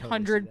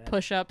 800 totally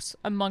push-ups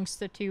amongst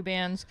the 2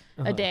 bands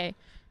a day.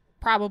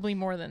 Probably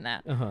more than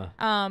that. That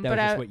was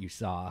just what you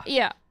saw.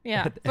 Yeah.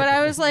 But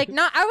I was like,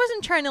 I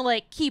wasn't trying to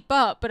like keep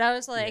up, but I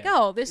was like,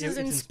 this is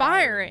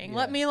inspiring. Yeah.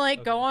 Let me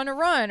like go on a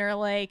run or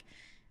like,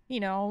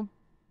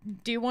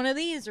 do one of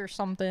these or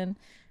something.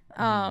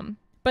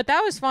 But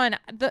that was fun.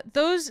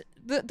 Those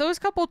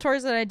couple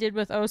tours that I did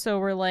with Oso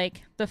were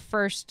like the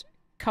first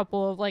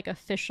couple of like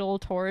official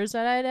tours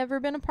that I'd ever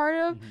been a part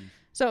of.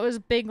 So it was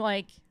a big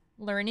like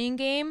learning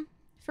game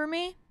for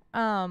me.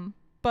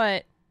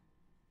 But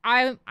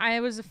I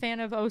was a fan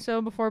of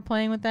Oso before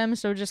playing with them,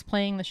 so just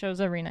playing the shows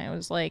every night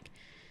was like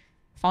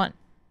fun.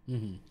 I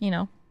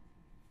don't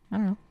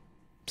know.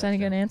 Is that a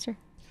good answer?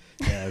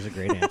 Yeah, that was a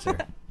great answer.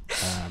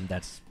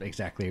 That's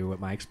exactly what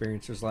my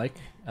experience was like.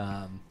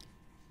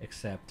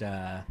 Except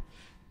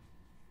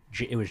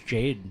it was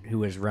Jade who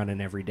was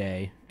running every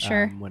day.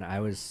 Sure. When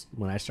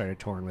I started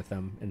touring with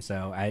them, and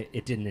so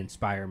it didn't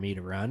inspire me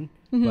to run,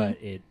 but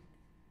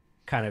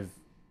I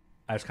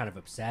was kind of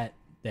upset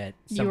that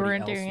somebody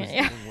else was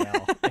doing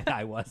well and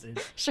I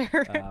wasn't. Sure.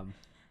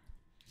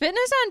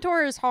 Fitness on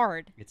tour is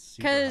hard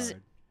because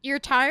you're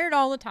tired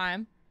all the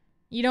time.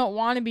 You don't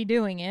want to be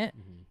doing it,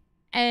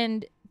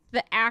 and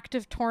the act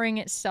of touring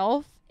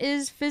itself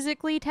is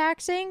physically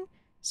taxing.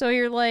 So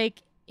you're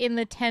like, in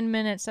the 10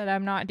 minutes that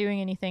I'm not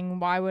doing anything,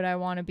 why would I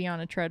want to be on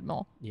a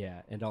treadmill?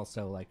 Yeah, and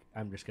also like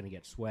I'm just gonna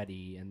get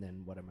sweaty, and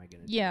then what am I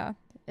gonna do? Yeah,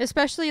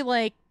 especially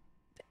like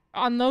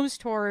on those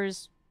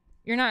tours,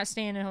 you're not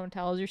staying in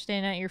hotels. You're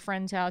staying at your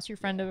friend's house, your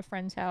friend of a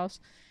friend's house.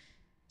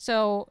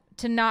 So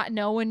to not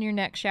know when your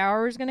next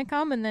shower is going to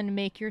come and then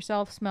make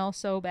yourself smell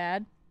so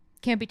bad,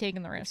 can't be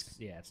taking the risk.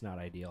 It's not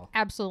ideal.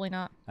 Absolutely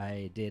not.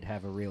 I did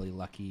have a really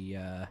lucky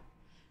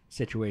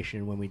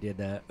situation when we did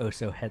the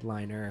Oso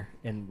headliner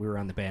and we were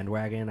on the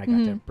bandwagon. I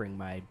got to bring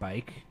my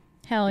bike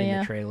in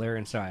the trailer,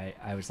 and so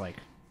I was like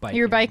biking.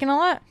 You were biking a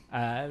lot?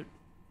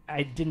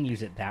 I didn't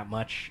use it that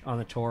much on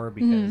the tour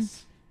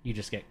because you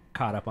just get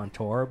caught up on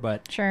tour,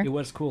 but it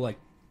was cool, like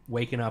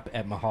waking up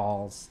at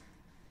Mahal's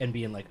and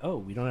being like, oh,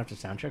 we don't have to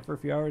sound check for a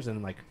few hours,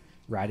 and like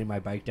riding my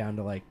bike down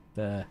to like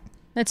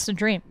that's the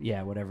dream.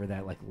 Yeah, whatever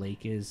that like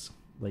lake is,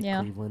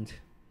 Cleveland.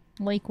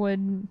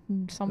 Lakewood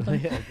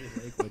something.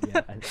 Lakewood,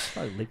 yeah. It's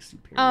probably Lake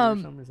Superior or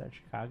something. Is that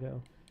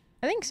Chicago?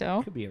 I think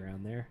so. Could be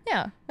around there.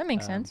 Yeah, that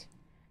makes sense.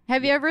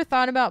 Have you ever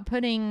thought about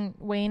putting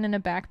Wayne in a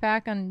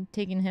backpack and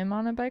taking him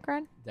on a bike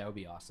ride? That would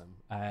be awesome.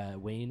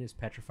 Wayne is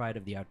petrified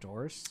of the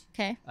outdoors.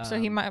 Okay, so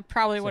he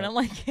probably wouldn't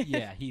like it.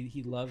 Yeah,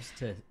 he loves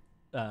to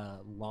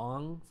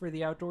long for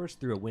the outdoors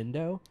through a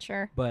window.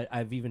 Sure. But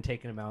I've even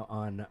taken him out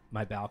on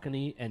my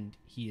balcony, and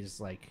he is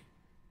like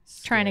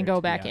trying to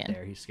go back in.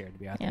 There. He's scared to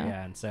be out there.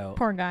 Yeah, and so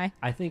poor guy.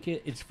 I think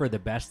it's for the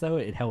best, though.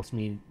 It helps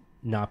me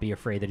not be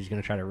afraid that he's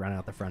going to try to run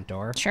out the front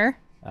door. Sure.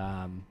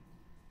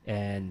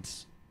 And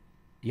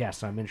yeah,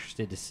 so I'm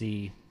interested to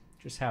see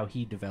just how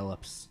he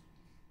develops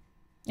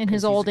in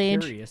his old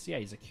age. Yeah,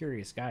 he's a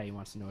curious guy. He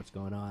wants to know what's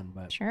going on.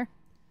 But sure.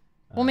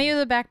 Well, maybe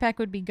the backpack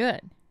would be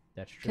good.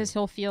 That's true. Because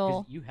he'll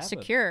feel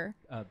secure.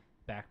 A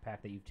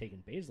backpack that you've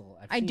taken Basil.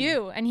 I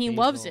do, and he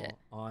loves it.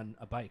 On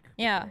a bike.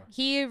 Yeah,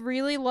 he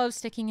really loves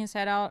sticking his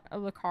head out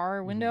of the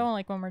car window,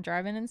 like when we're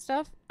driving and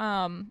stuff.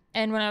 And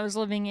when I was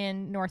living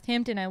in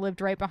Northampton, I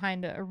lived right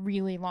behind a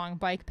really long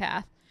bike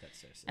path.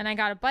 That's so sick. And I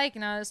got a bike,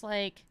 and I was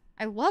like,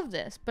 I love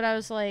this, but I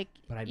was like,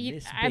 but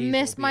I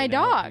miss my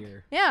dog.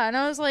 Yeah, and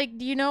I was like,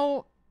 do you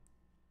know,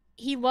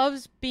 he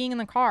loves being in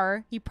the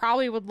car. He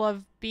probably would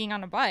love being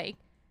on a bike.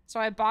 So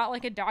I bought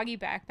like a doggy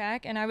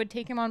backpack, and I would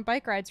take him on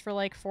bike rides for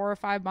like 4 or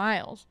 5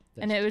 miles.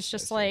 And it was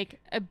just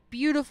like a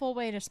beautiful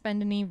way to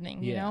spend an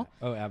evening, you know?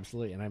 Oh,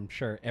 absolutely. And I'm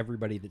sure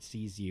everybody that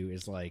sees you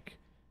is like,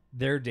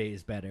 their day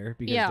is better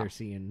because they're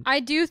seeing.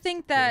 I do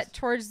think that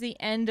towards the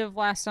end of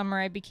last summer,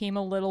 I became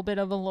a little bit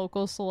of a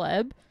local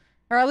celeb.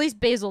 Or at least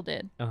Basil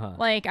did.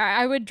 Like,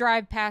 I would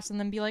drive past and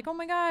then be like, oh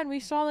my God,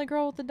 we saw the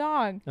girl with the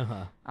dog.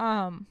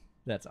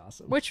 That's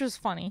awesome. Which was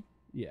funny.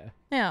 Yeah.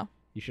 Yeah.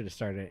 You should have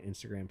started an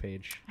Instagram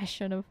page. I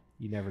should have.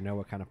 You never know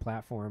what kind of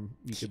platform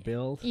you could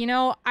build. You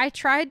know, I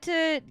tried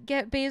to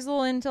get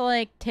Basil into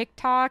like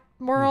TikTok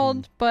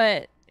world,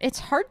 but it's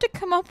hard to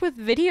come up with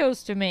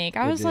videos to make.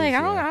 I was like,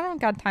 I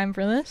don't got time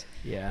for this.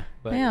 Yeah,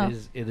 but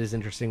it is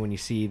interesting when you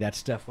see that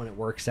stuff when it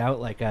works out.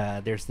 Like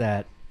there's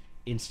that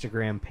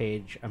Instagram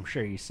page. I'm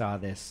sure you saw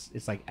this.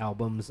 It's like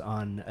albums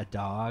on a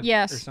dog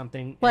or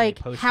something. Like,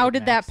 how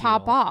did that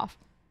pop off?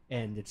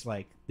 And it's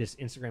like this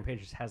Instagram page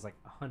just has like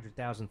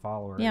 100,000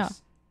 followers. Yeah.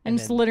 And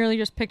it's literally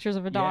just pictures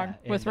of a dog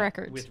with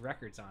records. With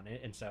records on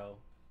it. And so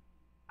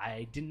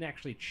I didn't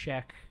actually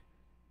check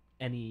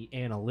any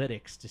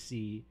analytics to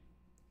see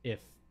if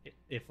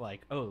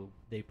like, oh,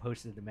 they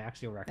posted the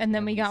Macseal record. And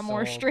then we got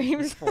more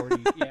streams.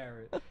 40,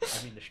 I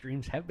mean, the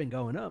streams have been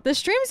going up. The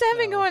streams have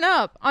been going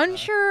up.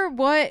 Unsure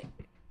what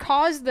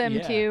caused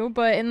them to,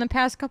 but in the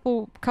past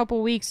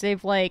couple weeks,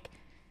 they've like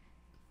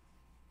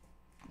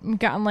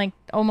gotten like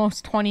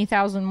almost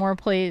 20,000 more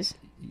plays.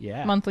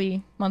 Yeah.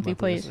 Monthly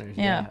plays.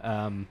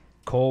 Yeah.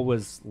 Cole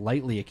was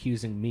lightly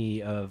accusing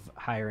me of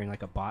hiring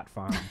like a bot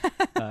farm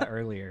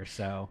earlier.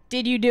 So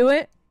did you do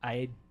it?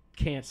 I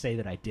can't say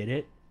that I did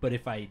it, but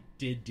if I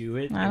did do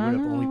it, it would have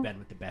only been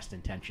with the best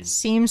intentions.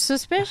 Seems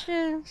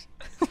suspicious.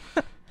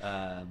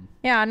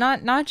 Yeah,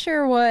 not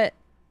sure what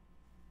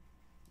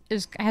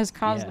has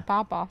caused the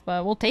pop off,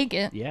 but we'll take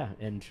it. Yeah,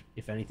 and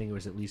if anything, it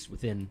was at least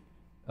within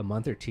a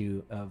month or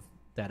two of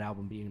that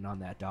album being on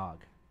that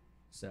dog.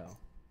 So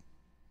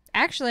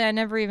actually, I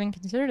never even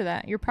considered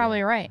that. You're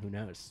probably right. Who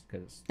knows?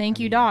 Because thank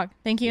you, dog.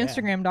 Thank you,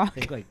 Instagram dog.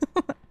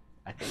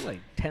 I think like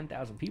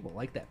 10,000 people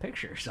like that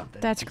picture or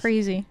something. That's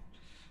crazy.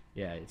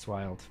 Yeah, it's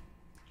wild.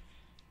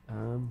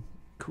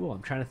 Cool.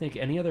 I'm trying to think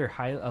any other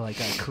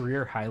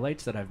career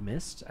highlights that I've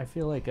missed. I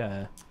feel like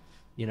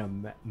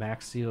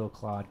Macseal,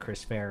 Claud,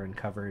 Chris Farren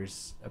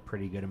covers a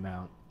pretty good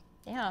amount.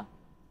 Yeah.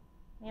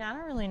 I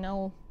don't really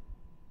know.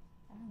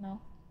 I don't know.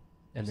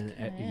 And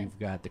then you've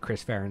got the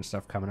Chris Farren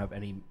stuff coming up.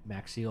 Any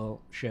Macseal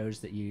shows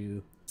that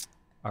you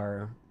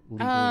are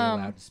legally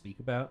allowed to speak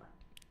about?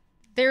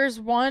 There's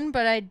one,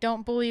 but I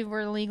don't believe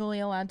we're legally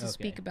allowed to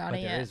speak about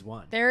it yet. There is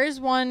one. There is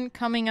one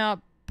coming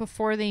up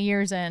before the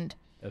year's end.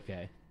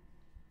 Okay.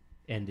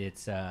 And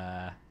it's,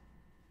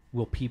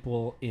 will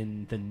people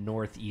in the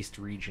Northeast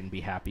region be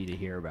happy to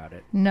hear about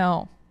it?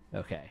 No.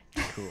 Okay,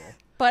 cool.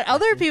 But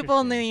other people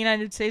in the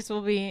United States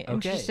will be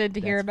interested to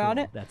hear about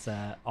it. That's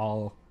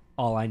all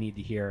I need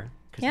to hear.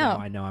 Because now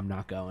I know I'm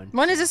not going.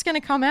 When is this going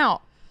to come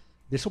out?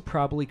 This will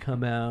probably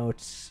come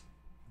out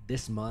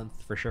this month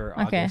for sure.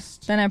 Okay,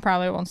 August. then I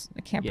probably won't.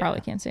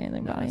 Probably can't say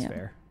anything about it yet.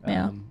 Fair.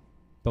 Yeah.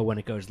 But when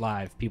it goes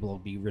live, people will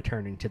be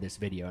returning to this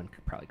video and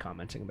probably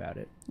commenting about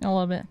it. A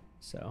little bit.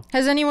 So.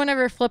 Has anyone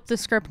ever flipped the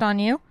script on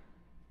you?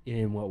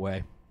 In what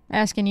way?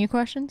 Asking you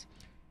questions?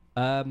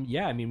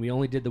 Yeah, I mean, we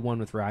only did the one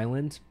with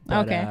Ryland.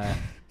 But, okay.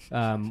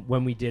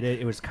 When we did it,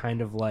 it was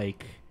kind of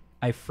like,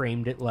 I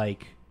framed it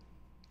like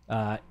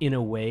in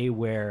a way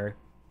where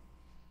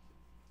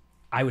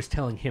I was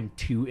telling him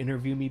to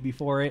interview me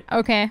before it.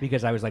 Okay.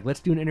 Because I was like, let's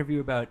do an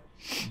interview about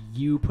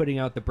you putting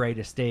out The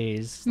Brightest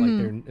Days,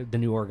 like the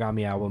new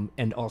Origami album,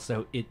 and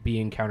also it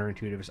being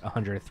Counterintuitive's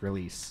 100th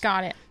release.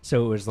 Got it.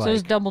 So it was like... So it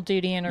was double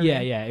duty interview.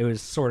 Yeah. It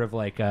was sort of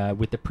like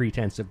with the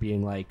pretense of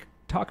being like,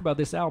 talk about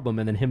this album,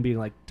 and then him being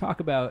like, talk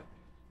about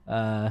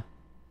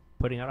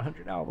putting out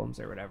 100 albums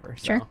or whatever.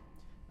 Sure.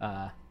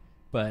 So,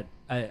 but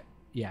I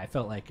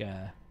felt like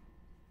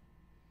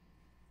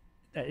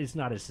it's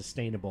not as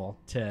sustainable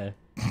to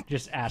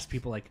just ask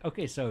people like,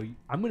 okay, so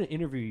I'm going to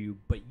interview you,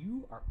 but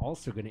you are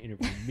also going to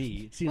interview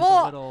me. It seems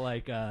a little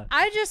like...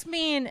 I just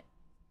mean,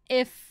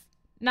 if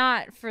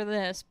not for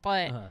this,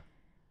 but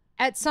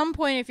at some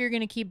point, if you're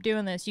going to keep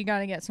doing this, you got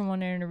to get someone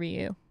to interview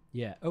you.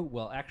 Yeah. Oh,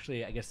 well,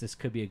 actually, I guess this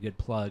could be a good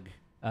plug.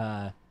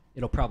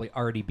 It'll probably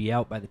already be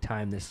out by the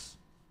time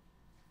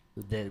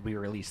that we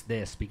release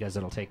this, because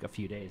it'll take a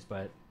few days,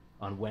 but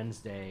on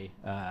Wednesday,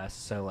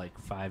 so like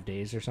 5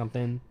 days or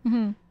something,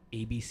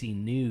 ABC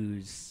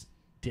News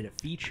did a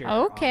feature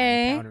on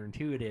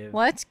Counterintuitive.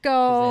 Let's go.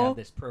 'Cause they have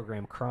this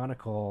program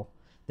Chronicle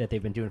that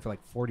they've been doing for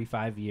like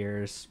 45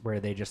 years, where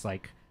they just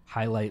like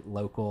highlight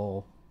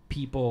local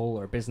people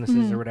or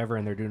businesses or whatever,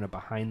 and they're doing a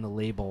behind the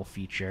label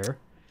feature.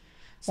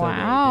 So they did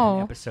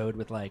an episode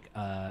with like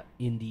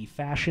indie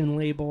fashion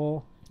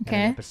label, and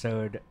an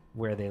episode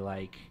where they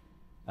like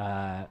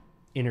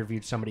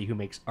interviewed somebody who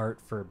makes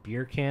art for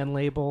beer can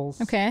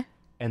labels. Okay.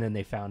 And then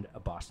they found a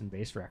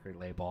Boston-based record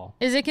label.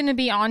 Is it going to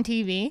be on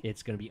TV?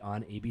 It's going to be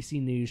on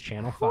ABC News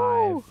Channel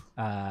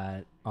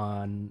 5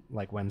 on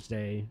like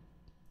Wednesday,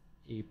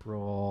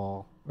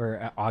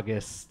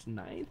 August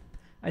 9th,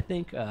 I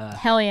think.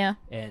 Hell yeah.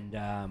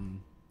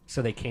 And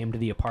so they came to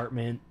the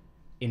apartment,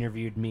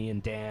 interviewed me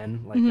and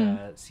Dan,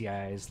 like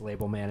CI's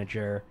label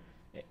manager,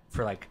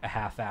 for like a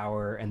half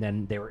hour, and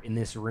then they were in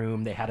this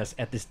room. They had us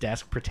at this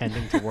desk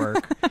pretending to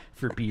work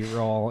for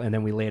B-roll, and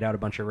then we laid out a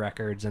bunch of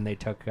records, and they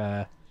took...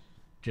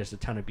 just a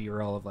ton of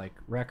B-roll of like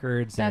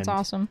records. That's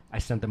awesome. I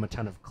sent them a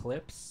ton of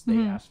clips. They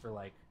asked for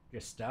like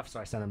just stuff, so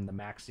I sent them the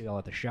Macseal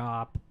at the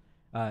shop.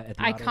 At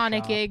the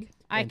iconic gig.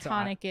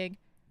 Iconic gig.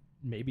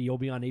 Maybe you'll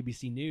be on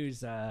ABC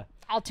News.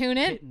 I'll tune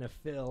in. Hitting a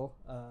fill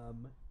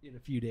in a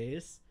few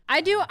days.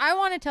 I do. I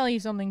want to tell you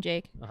something,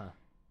 Jake.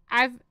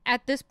 I've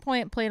at this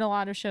point played a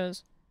lot of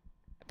shows.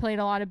 Played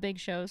a lot of big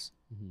shows.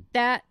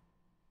 That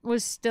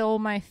was still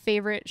my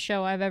favorite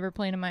show I've ever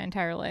played in my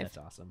entire life. That's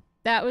awesome.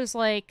 That was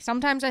like,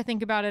 sometimes I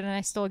think about it and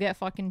I still get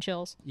fucking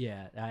chills.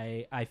 Yeah,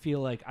 I feel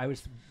like I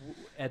was,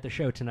 at the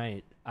show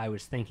tonight, I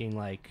was thinking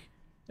like,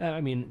 I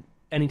mean,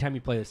 anytime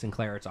you play the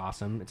Sinclair, it's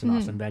awesome. It's an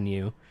awesome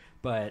venue.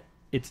 But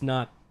it's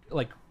not,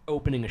 like,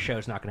 opening a show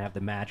is not going to have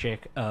the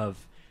magic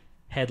of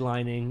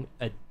headlining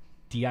a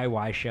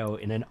DIY show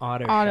in an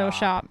auto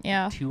shop.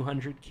 Yeah.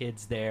 200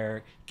 kids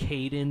there,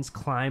 Caden's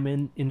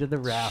climbing into the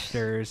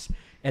rafters.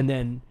 And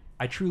then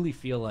I truly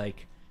feel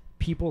like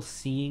people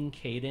seeing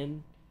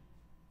Caden,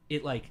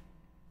 it like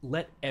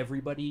let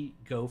everybody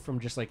go from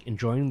just like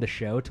enjoying the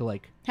show to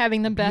like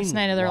having the best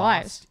night of their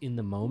lives in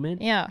the moment.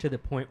 Yeah. To the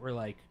point where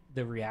like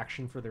the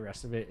reaction for the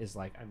rest of it is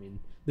like, I mean,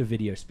 the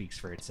video speaks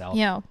for itself.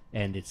 Yeah.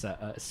 And it's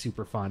a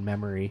super fun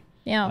memory.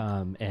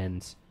 Yeah.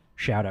 And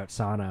shout out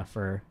Sana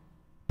for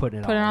putting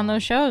it on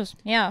those shows.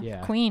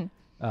 Yeah. Queen.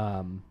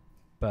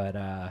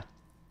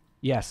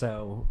 Yeah.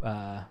 So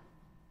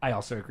I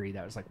also agree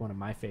that was like one of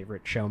my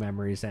favorite show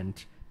memories, and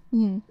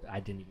I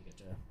didn't even get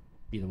to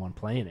be the one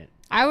playing it.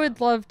 I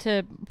would love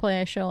to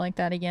play a show like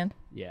that again.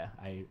 Yeah,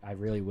 I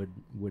really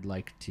would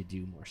like to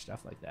do more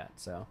stuff like that.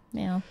 So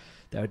yeah,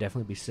 that would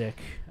definitely be sick.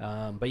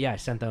 But yeah, I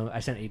sent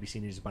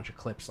ABC News a bunch of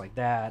clips like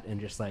that, and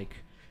just like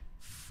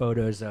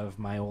photos of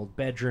my old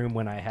bedroom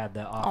when I had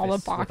the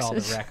office with all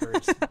the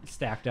records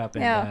stacked up,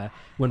 and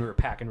when we were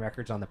packing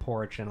records on the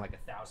porch, and like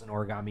 1,000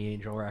 Origami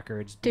Angel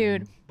records,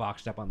 dude,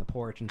 boxed up on the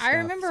porch and stuff. I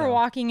remember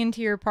walking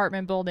into your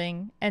apartment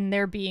building and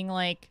there being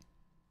like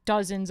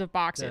dozens of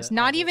boxes,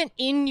 not even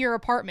in your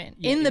apartment,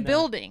 in the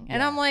building.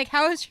 And I'm like,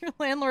 how is your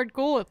landlord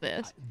cool with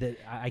this?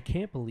 I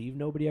can't believe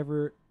nobody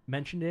ever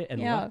mentioned it.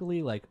 And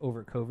luckily, like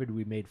over COVID,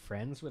 we made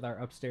friends with our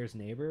upstairs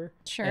neighbor.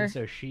 Sure. And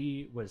so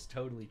she was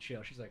totally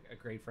chill. She's like a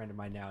great friend of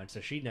mine now. And so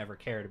she never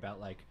cared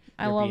about like,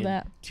 I love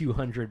that,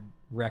 200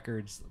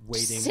 records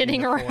waiting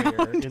sitting around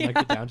foyer, in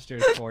like the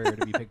downstairs foyer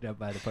to be picked up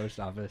by the post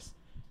office.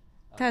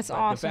 That's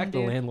awesome. The fact the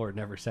landlord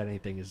never said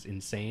anything is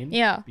insane.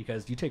 Yeah.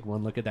 Because you take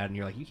one look at that and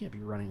you're like, you can't be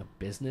running a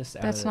business.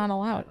 That's not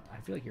allowed. I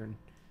feel like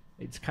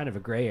it's kind of a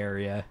gray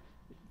area.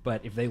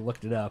 But if they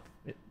looked it up,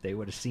 they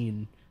would have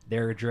seen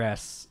their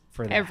address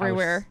for the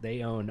everywhere house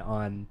they own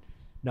on,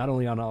 not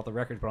only on all the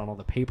records, but on all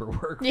the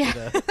paperwork for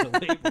the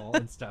label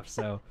and stuff.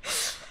 So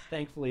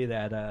thankfully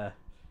that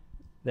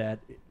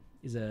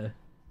is a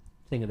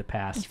thing of the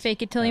past. You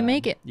fake it till you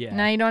make it. Yeah.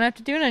 Now you don't have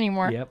to do it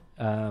anymore. Yep.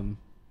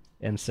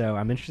 And so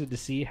I'm interested to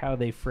see how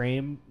they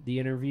frame the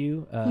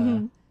interview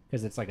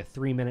because it's like a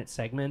 3-minute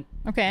segment.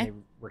 Okay.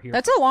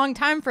 That's a long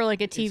time for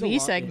like a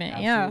TV segment.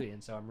 Absolutely. Yeah.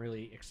 And so I'm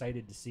really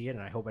excited to see it,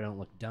 and I hope I don't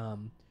look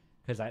dumb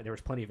because there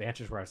was plenty of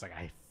answers where I was like,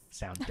 I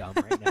sound dumb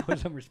right now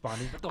as I'm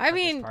responding, but they'll cut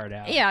this part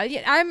out.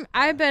 Yeah.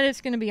 I bet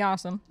it's going to be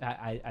awesome.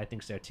 I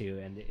think so too,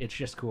 and it's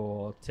just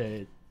cool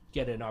to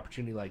get an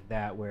opportunity like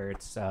that where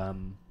it's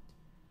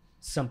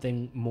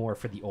something more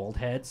for the old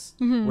heads,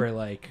 where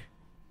like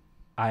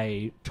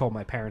I told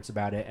my parents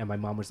about it, and my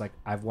mom was like,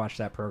 I've watched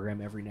that program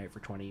every night for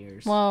 20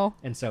 years. Whoa.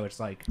 And so it's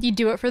like... You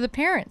do it for the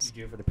parents.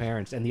 You do it for the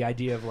parents. And the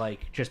idea of,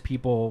 like, just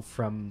people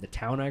from the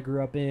town I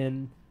grew up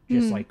in,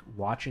 just, like,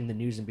 watching the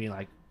news and being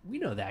like, we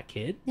know that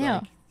kid. Yeah.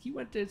 Like, he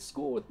went to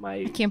school with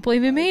my... I can't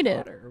believe he made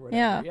it. Or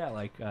whatever. Yeah,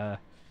 like,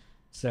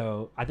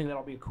 so I think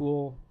that'll be a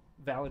cool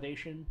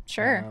validation.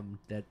 Sure.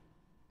 That...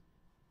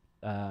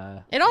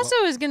 it also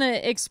is going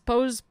to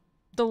expose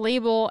the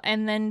label,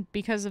 and then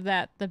because of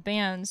that, the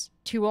bands,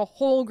 to a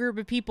whole group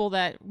of people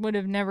that would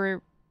have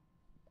never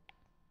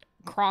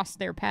crossed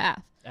their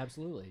path.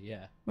 Absolutely,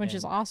 yeah. Which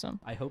is awesome.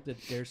 I hope that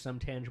there's some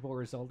tangible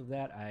result of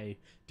that. I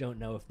don't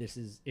know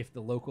if the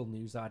local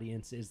news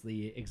audience is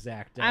the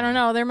exact I don't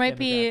know, there might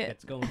be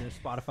that's going to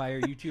Spotify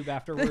or YouTube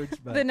afterwards.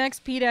 But the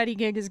next P Daddy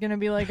gig is going to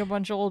be like a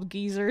bunch of old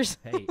geezers.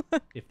 Hey,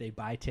 if they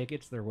buy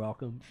tickets, they're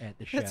welcome at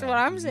the show. That's what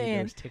I'm need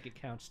saying. Those ticket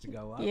counts to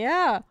go up.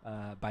 Yeah.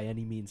 By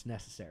any means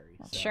necessary.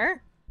 So,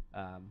 sure.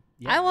 Yeah.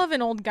 I love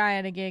an old guy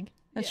at a gig.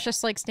 That's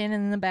just like standing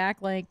in the back,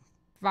 like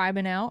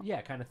vibing out. Yeah,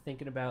 kind of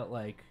thinking about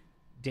like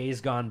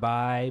days gone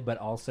by, but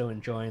also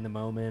enjoying the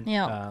moment.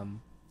 Yeah.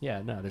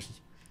 No, there's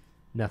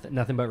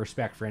nothing but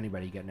respect for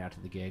anybody getting out to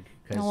the gig.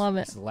 I love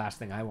it. It's the last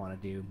thing I want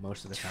to do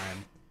most of the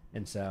time,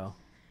 and so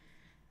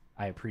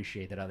I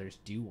appreciate that others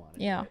do want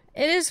to. Yeah, do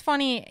it. It is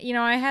funny. You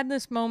know, I had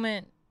this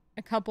moment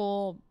a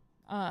couple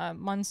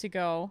months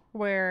ago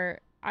where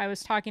I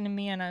was talking to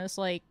Mia and I was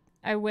like,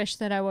 I wish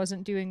that I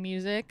wasn't doing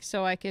music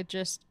so I could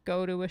just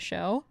go to a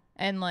show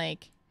and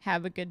like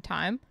have a good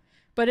time.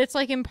 But it's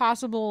like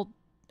impossible.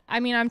 I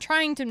mean, I'm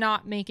trying to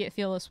not make it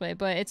feel this way,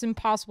 but it's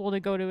impossible to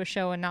go to a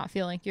show and not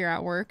feel like you're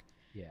at work.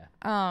 Yeah.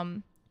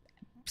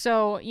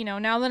 So, you know,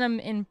 now that I'm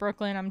in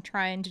Brooklyn, I'm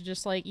trying to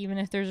just like, even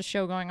if there's a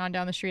show going on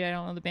down the street, I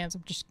don't know the bands,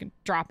 I'm just gonna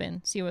drop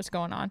in, see what's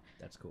going on.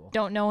 That's cool.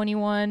 Don't know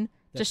anyone.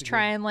 Just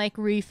try and like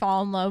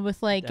fall in love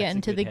with like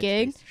getting to the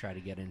gig. To try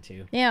to get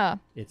into. Yeah.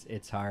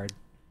 It's hard.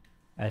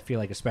 I feel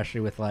like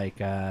especially with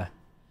like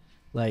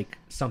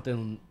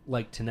something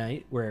like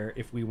tonight, where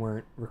if we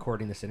weren't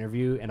recording this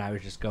interview and I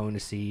was just going to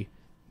see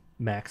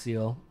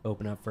Macseal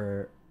open up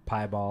for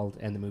Piebald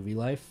and the Movie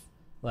Life,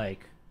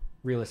 like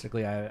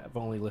realistically I've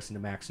only listened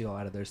to Macseal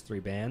out of those 3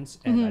 bands,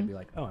 and I'd be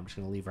like, oh, I'm just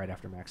gonna leave right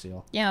after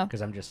Macseal. Yeah.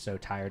 Because I'm just so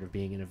tired of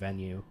being in a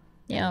venue.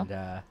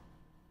 Yeah.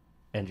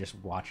 And just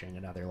watching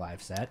another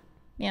live set.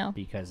 Yeah.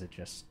 Because it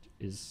just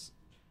is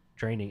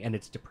draining, and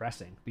it's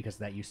depressing because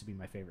that used to be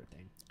my favorite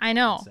thing. I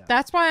know. So.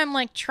 That's why I'm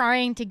like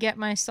trying to get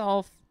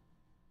myself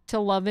to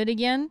love it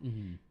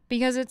again,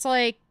 because it's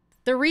like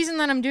the reason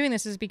that I'm doing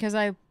this is because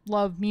I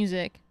love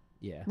music.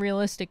 Yeah.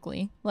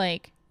 Realistically,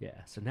 like.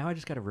 Yeah. So now I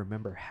just got to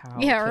remember how.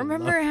 Yeah,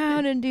 remember how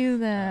to do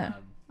that.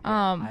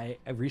 I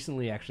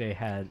recently actually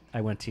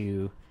I went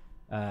to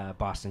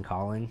Boston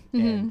Calling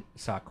and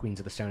saw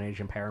Queens of the Stone Age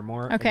and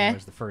Paramore. Okay. And that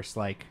was the first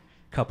like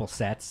couple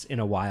sets in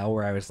a while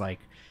where I was like,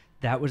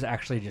 that was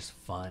actually just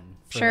fun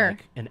for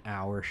like an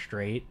hour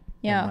straight.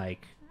 Yeah. And,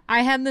 like,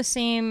 I had the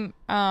same.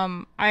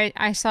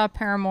 I saw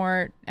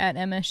Paramore at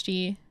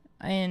MSG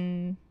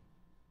in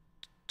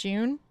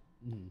June.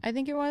 I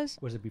think it was.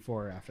 Was it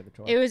before or after the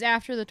tour? It was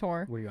after the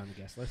tour. Were you on the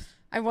guest list?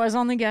 I was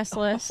on the guest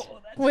list,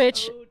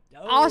 which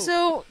so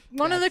also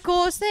one of the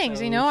coolest things.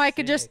 so you know, I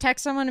could sick. just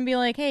text someone and be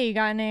like, "Hey, you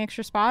got any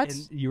extra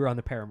spots?" And you were on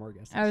the Paramore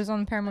guest list. I was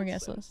on the Paramore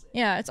guest list.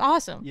 Yeah, it's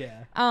awesome.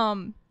 Yeah.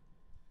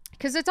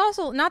 Because it's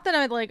also not that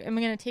I'm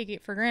gonna take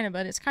it for granted,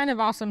 but it's kind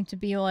of awesome to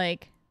be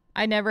like,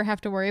 I never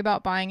have to worry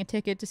about buying a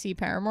ticket to see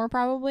Paramore.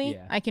 Probably,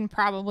 I can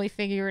probably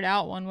figure it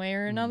out one way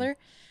or another.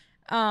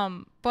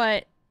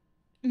 But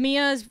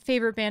Mia's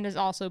favorite band is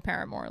also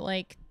Paramore.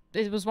 Like,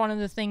 it was one of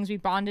the things we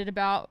bonded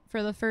about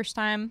for the first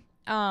time.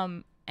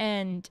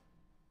 And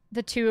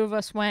the two of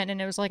us went,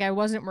 and it was like I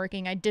wasn't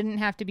working. I didn't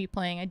have to be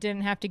playing. I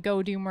didn't have to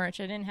go do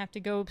merch. I didn't have to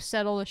go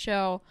settle the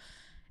show.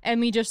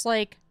 And we just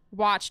like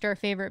watched our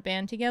favorite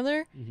band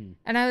together.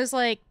 And I was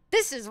like,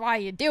 this is why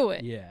you do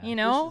it. Yeah. You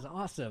know? This is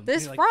awesome.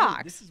 This like, rocks.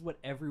 hey, this is what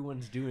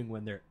everyone's doing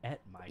when they're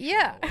at my show.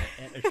 Yeah. Or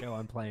at a show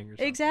I'm playing or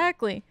something.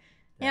 Exactly.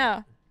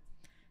 Yeah.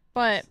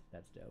 But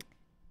that's dope.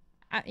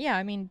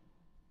 I mean,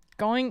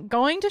 going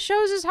to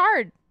shows is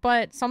hard,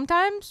 but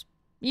sometimes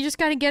you just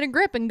got to get a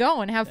grip and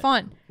go and have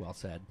fun. Well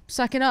said.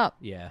 Suck it up.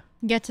 Yeah.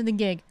 Get to the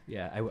gig.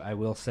 Yeah, I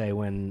will say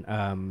when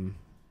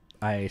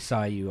I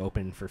saw you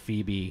open for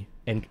Phoebe,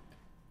 and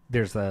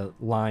there's a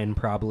line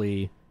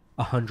probably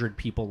 100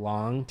 people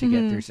long to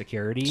get through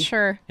security.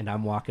 Sure. And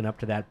I'm walking up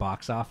to that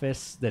box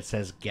office that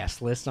says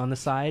guest list on the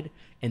side,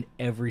 and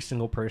every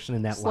single person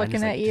in that Just line looking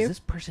is like, at you. does this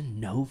person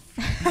know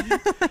Phoebe?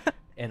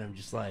 And I'm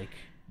just like,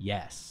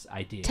 yes,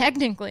 I do.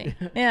 Technically,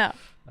 yeah.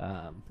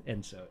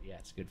 And so, yeah,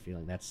 it's a good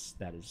feeling. That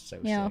is so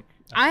Yeah. sick.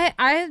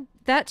 I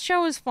that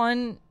show was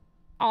fun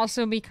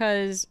also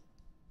because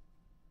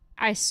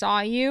I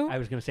saw you. I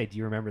was going to say, do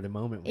you remember the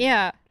moment?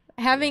 Yeah.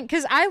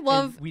 Because I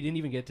love... And we didn't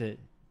even get to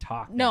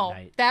talk that No,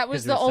 night. that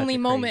was the only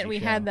moment we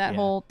show. had that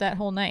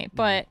whole night.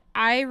 But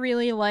I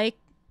really like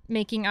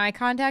making eye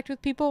contact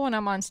with people when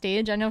I'm on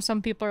stage. I know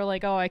some people are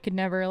like, oh, I could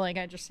never, like,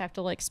 I just have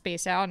to, like,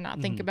 space out and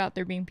not think about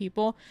there being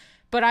people.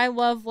 But I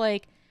love,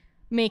 like,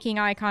 making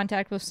eye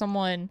contact with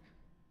someone,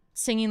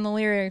 singing the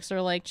lyrics,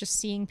 or, like, just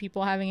seeing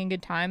people having a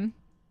good time.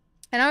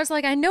 And I was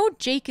like, I know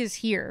Jake is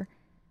here.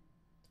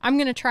 I'm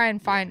going to try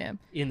and find him.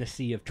 In the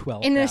sea of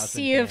 12,000 In the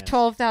sea of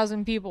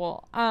 12,000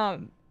 people.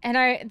 And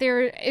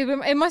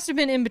it must have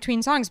been in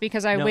between songs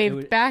because I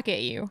waved back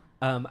at you.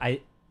 I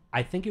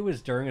think it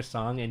was during a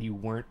song and you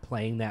weren't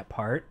playing that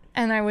part.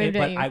 And I waved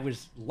at you. But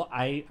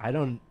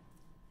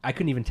I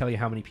couldn't even tell you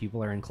how many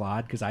people are in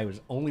Claud because I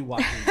was only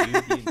watching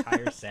you the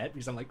entire set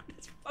because I'm like,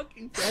 it's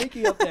fucking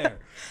Frankie up there.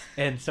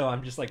 And so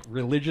I'm just like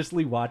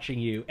religiously watching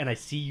you, and I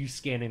see you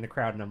scanning the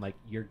crowd, and I'm like,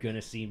 you're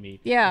gonna see me.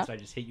 Yeah. And so I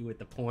just hit you with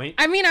the point.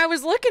 I mean, I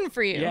was looking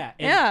for you.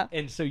 Yeah.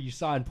 And so you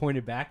saw and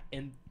pointed back,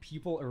 and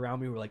people around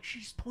me were like,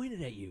 she just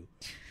pointed at you.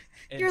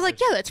 And you're like,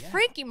 yeah, that's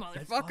Frankie,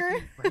 motherfucker.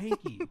 That's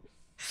Frankie.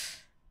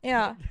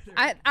 Yeah.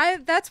 I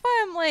that's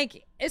why I'm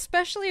like,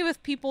 especially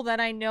with people that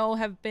I know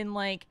have been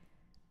like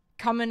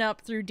coming up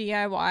through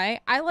DIY,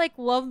 I like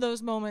love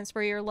those moments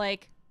where you're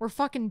like, we're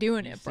fucking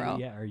doing it, bro.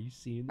 Yeah, are you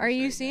seeing this? Are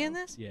you seeing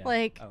this? Yeah.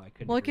 Like,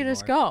 look at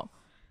us go.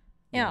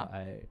 Yeah.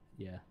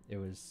 No, it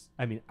was,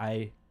 I mean,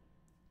 I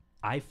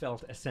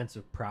felt a sense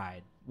of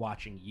pride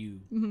watching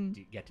you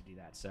get to do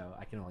that. So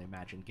I can only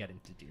imagine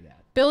getting to do that.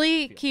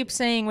 Billy keeps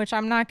saying, which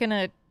I'm not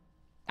gonna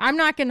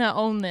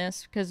own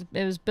this because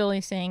it was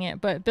Billy saying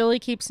it, but Billy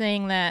keeps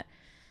saying that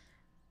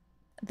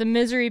the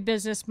misery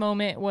business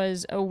moment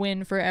was a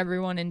win for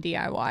everyone in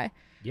DIY.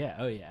 Yeah.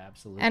 Oh yeah,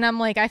 absolutely. And I'm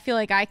like, I feel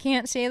like I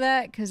can't say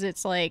that because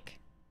it's like,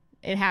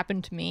 it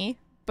happened to me.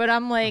 But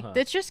I'm like,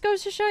 that just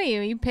goes to show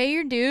you pay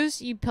your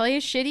dues, you play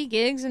shitty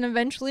gigs, and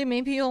eventually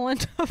maybe you'll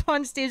end up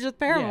on stage with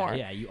Paramore.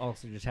 Yeah. You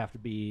also just have to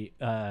be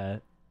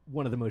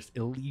one of the most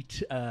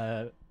elite,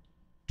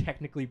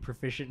 technically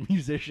proficient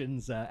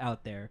musicians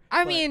out there.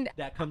 I mean,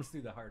 that comes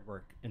through the hard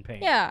work and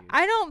paying. Yeah,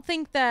 I don't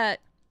think I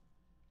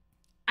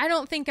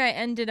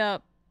ended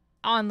up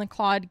on the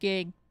Claud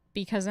gig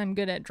because I'm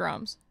good at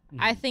drums.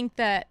 I think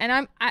that,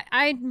 and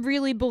I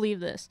really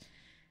believe this.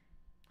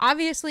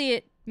 Obviously,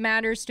 it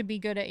matters to be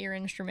good at your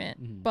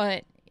instrument,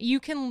 but you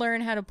can learn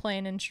how to play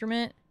an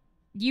instrument.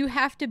 You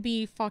have to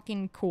be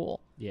fucking cool.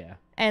 Yeah.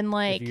 And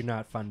like, if you're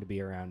not fun to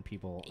be around,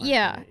 people aren't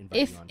yeah.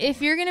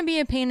 If you you're gonna be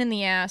a pain in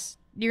the ass,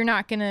 you're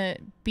not gonna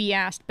be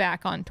asked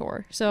back on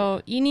tour.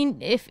 So you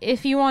need,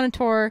 if you want to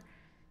tour,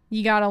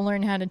 you gotta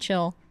learn how to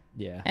chill.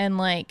 Yeah. And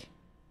like,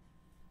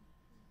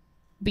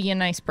 be a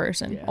nice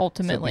person,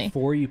 ultimately. So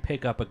before you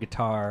pick up a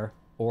guitar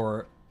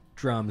or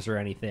drums or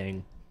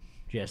anything,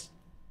 just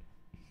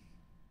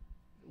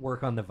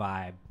work on the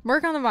vibe.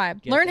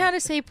 Learn how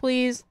to say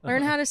please.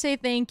 Learn how to say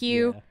thank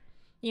you. Yeah.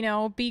 You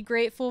know, be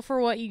grateful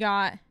for what you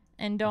got,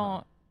 and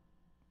don't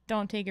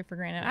take it for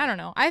granted. I don't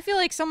know. I feel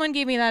like someone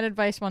gave me that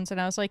advice once, and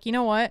I was like, you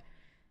know what?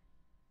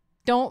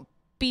 Don't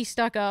be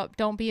stuck up.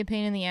 Don't be a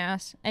pain in the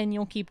ass, and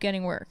you'll keep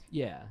getting work.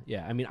 Yeah.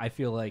 I mean, I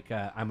feel like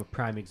I'm a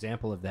prime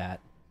example of that,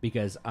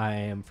 because I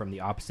am from the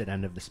opposite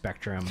end of the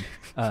spectrum,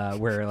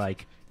 where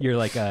like you're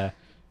like a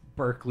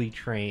Berkeley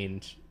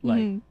trained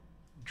like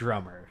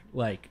drummer,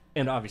 like,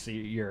 and obviously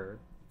you're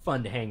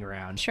fun to hang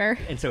around. Sure.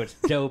 And so it's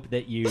dope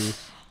that you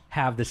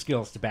have the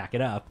skills to back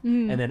it up.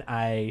 And then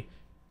I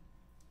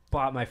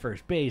bought my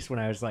first bass when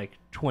I was like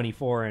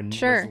 24 and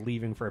was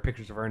leaving for a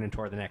Pictures of Vernon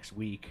tour the next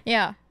week.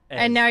 Yeah.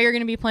 And now you're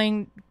gonna be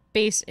playing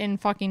bass in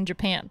fucking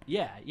Japan.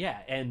 Yeah.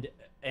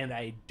 And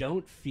I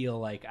don't feel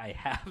like I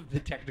have the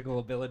technical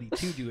ability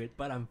to do it,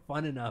 but I'm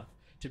fun enough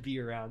to be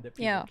around that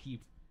people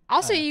keep.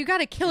 Also, you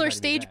got a killer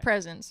stage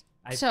presence.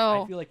 I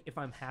feel like if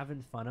I'm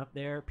having fun up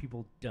there,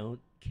 people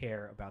don't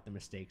care about the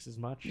mistakes as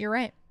much. You're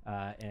right.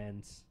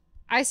 And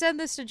I said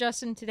this to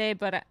Justin today,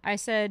 but I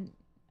said,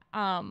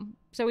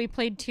 so we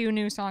played 2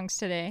 new songs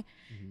today,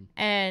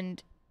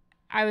 and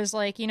I was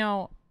like, you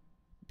know,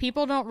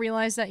 people don't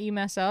realize that you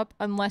mess up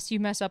unless you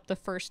mess up the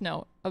first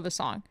note of a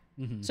song.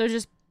 So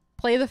just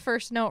play the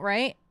first note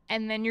right,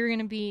 and then you're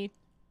gonna be,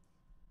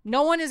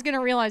 no one is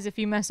gonna realize if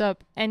you mess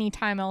up any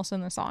time else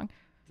in the song.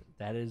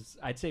 That is,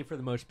 I'd say for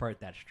the most part,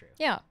 that's true.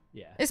 Yeah.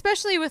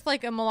 Especially with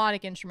like a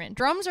melodic instrument.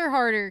 Drums are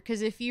harder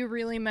because if you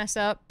really mess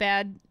up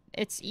bad,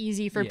 it's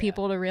easy for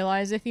people to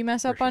realize if you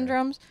mess up on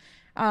drums.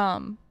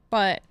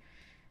 But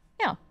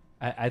yeah,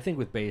 I think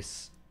with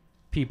bass,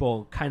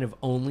 people kind of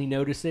only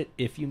notice it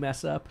if you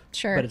mess up.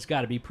 Sure. But it's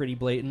got to be pretty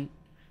blatant,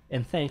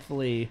 and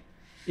thankfully,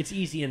 it's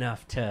easy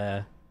enough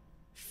to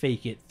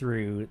fake it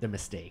through the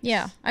mistakes.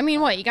 Yeah. I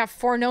mean, what, you got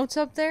 4 notes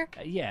up there?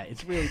 Yeah,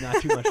 it's really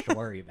not too much to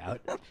worry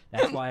about.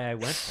 That's why I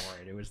went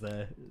for it. It was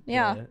the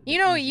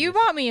you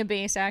bought me a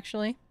bass,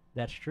 actually.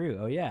 That's true.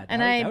 Oh yeah.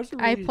 And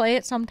I play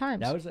it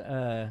sometimes.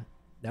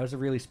 That was a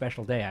really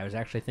special day. I was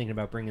actually thinking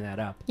about bringing that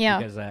up. Yeah.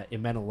 Because it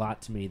meant a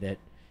lot to me that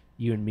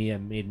you and Mia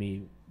made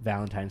me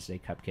Valentine's Day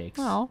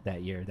cupcakes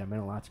that year. That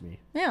meant a lot to me.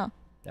 Yeah.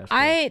 That was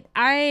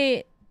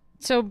cool.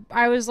 So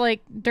I was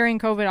like, during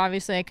COVID,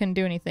 obviously I couldn't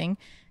do anything.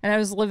 And I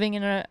was living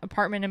in an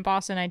apartment in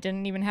Boston. I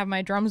didn't even have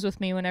my drums with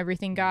me when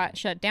everything got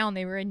shut down.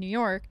 They were in New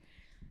York.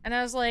 And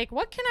I was like,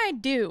 what can I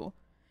do?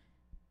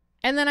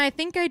 And then I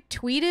think I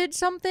tweeted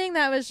something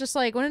that was just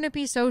like, wouldn't it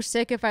be so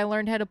sick if I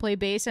learned how to play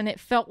bass? And it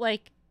felt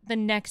like the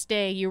next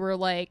day you were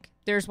like,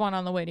 there's one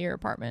on the way to your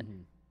apartment.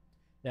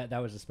 Mm-hmm.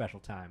 That was a special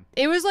time.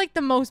 It was like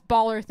the most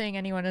baller thing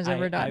anyone has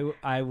ever done.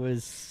 I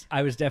was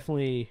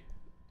definitely...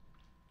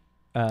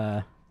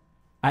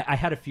 I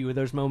had a few of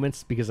those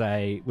moments because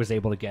I was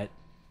able to get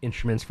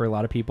instruments for a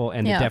lot of people,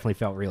 and it definitely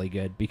felt really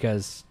good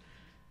because,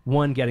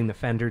 one, getting the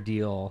Fender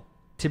deal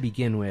to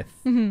begin with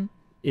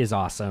is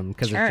awesome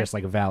because it's just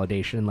like a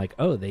validation, like,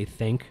 oh, they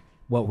think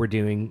what we're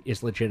doing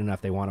is legit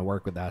enough, they want to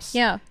work with us.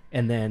 Yeah.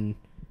 And then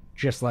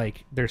just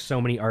like there's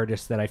so many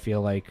artists that I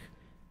feel like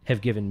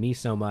have given me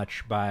so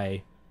much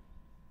by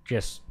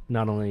just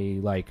not only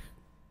like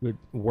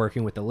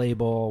working with the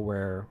label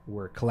where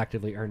we're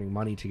collectively earning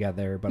money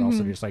together, but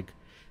also just like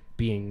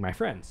being my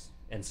friends.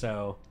 And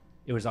so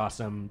it was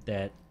awesome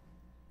that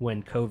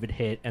when COVID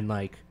hit and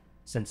like,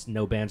 since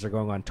no bands are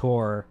going on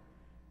tour,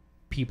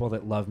 people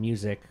that love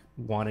music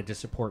wanted to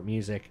support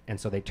music, and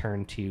so they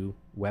turned to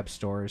web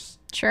stores.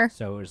 Sure.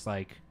 So it was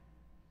like,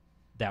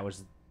 that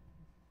was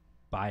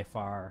by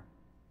far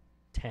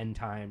 10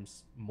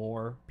 times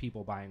more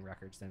people buying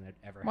records than I'd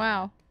ever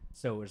had.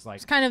 So it was like,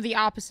 it's kind of the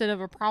opposite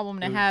of a problem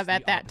to have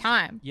at that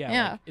time.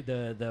 Yeah. Like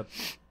the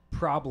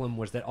problem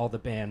was that all the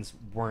bands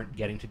weren't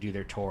getting to do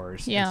their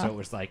tours. Yeah. And so it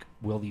was like,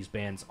 will these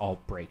bands all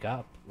break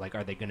up? Like,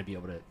 are they going to be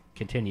able to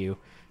continue?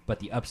 But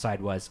the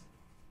upside was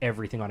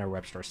everything on our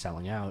web store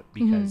selling out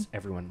because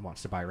everyone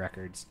wants to buy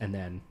records. And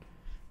then,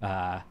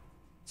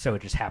 so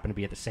it just happened to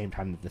be at the same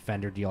time that the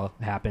Fender deal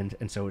happened.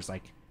 And so it was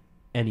like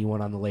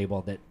anyone on the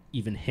label that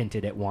even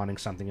hinted at wanting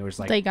something, it was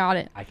like, they got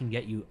it. I can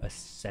get you a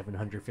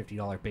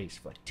 $750 bass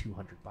for like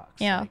 $200.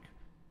 Yeah. Like,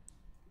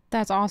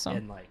 that's awesome.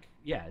 And like,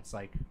 yeah, it's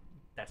like,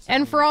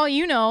 and for all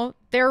you know,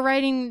 they're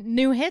writing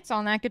new hits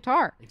on that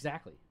guitar.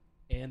 Exactly.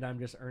 And I'm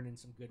just earning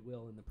some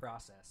goodwill in the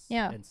process.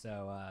 Yeah. And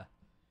so,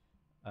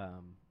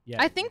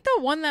 yeah. I think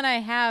the one that I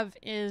have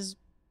is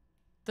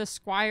the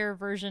Squire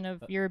version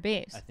of your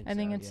bass. I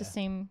think it's the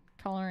same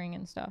coloring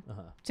and stuff.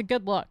 It's a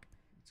good look.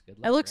 It's good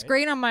look, it looks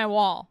great on my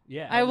wall.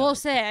 Yeah. I will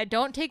say, I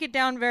don't take it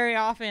down very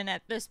often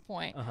at this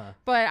point.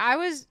 But I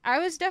was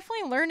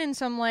definitely learning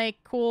some like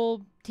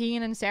cool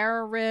Tegan and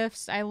Sarah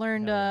riffs. I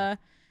learned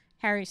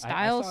Harry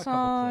Styles I saw song.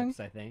 A couple clips,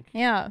 I think.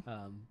 Yeah.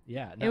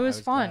 Yeah. No, it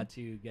was fun. Glad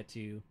to get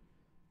to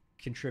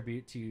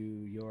contribute to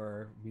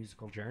your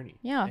musical journey.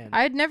 Yeah.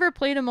 I'd never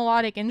played a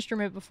melodic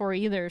instrument before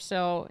either,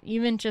 so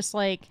even just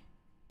like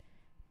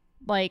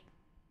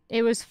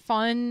it was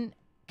fun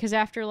because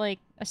after like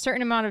a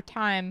certain amount of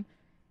time,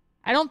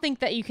 I don't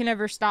think that you can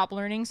ever stop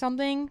learning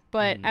something,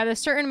 but at a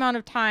certain amount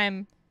of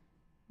time,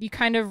 you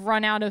kind of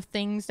run out of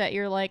things that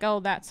you're like,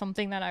 oh, that's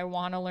something that I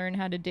want to learn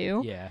how to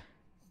do. Yeah.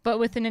 But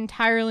with an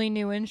entirely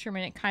new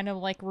instrument, it kind of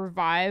like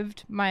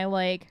revived my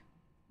like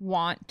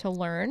want to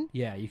learn.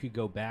 Yeah, you could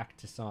go back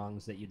to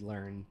songs that you'd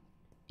learned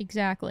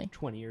exactly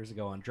 20 years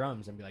ago on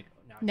drums and be like,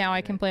 oh, now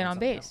I can play it on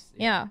bass.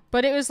 Yeah.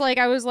 But it was like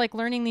I was like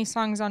learning these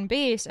songs on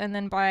bass, and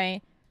then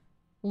by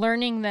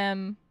learning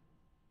them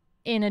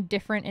in a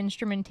different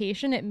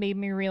instrumentation, it made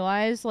me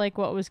realize like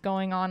what was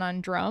going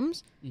on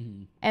drums.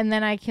 And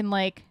then I can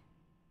like,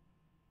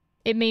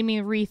 it made me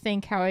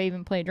rethink how I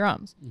even play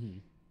drums,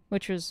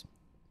 which was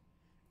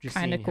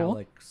kind of cool. How,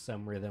 like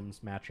some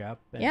rhythms match up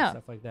and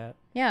stuff like that.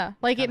 Yeah,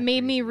 like it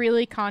made me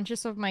really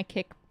conscious of my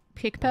kick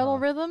pedal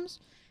rhythms,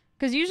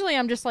 because usually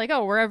I'm just like,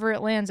 oh, wherever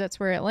it lands, that's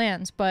where it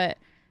lands. But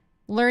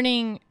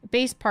learning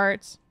bass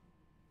parts,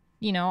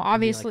 you know,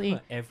 obviously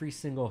like, every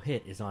single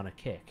hit is on a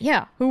kick.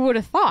 Yeah, who would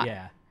have thought?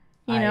 Yeah,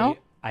 you know,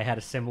 I had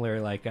a similar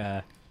like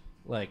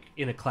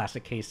in a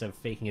classic case of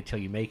faking it till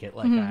you make it.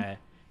 Like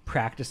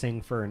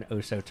practicing for an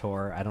Oso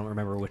tour. I don't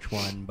remember which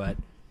one, but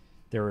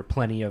there were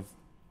plenty of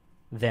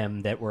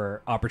them that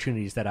were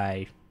opportunities that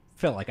I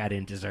felt like I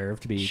didn't deserve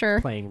to be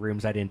playing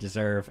rooms I didn't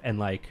deserve, and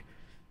like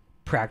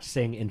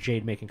practicing and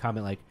Jade making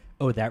comment like,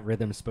 oh, that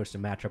rhythm is supposed to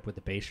match up with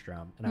the bass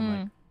drum, and I'm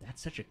like,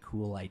 that's such a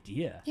cool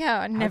idea. Yeah,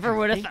 I never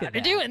would have thought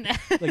of doing that.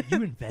 Like,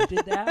 you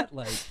invented that.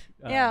 Like,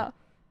 yeah.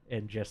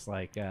 And just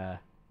like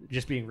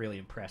just being really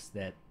impressed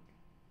that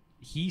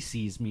he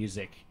sees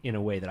music in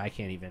a way that I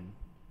can't even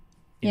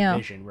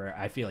envision, where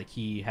I feel like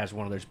he has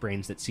one of those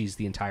brains that sees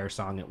the entire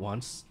song at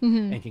once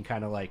and can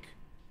kind of like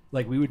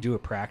we would do a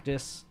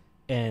practice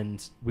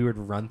and we would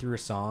run through a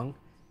song,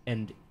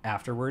 and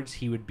afterwards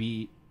he would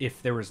be,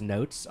 if there was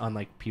notes on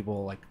like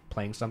people like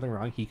playing something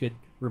wrong, he could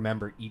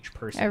remember each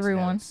person's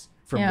notes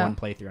from one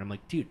playthrough. I'm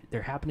like, dude,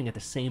 they're happening at the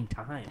same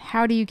time.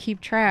 How do you keep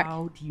track?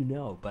 How do you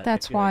know? But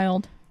that's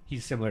wild. Like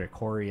he's similar to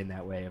Corey in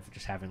that way of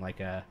just having like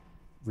a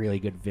really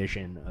good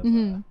vision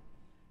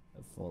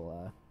of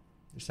full,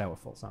 just how a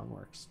full song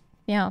works.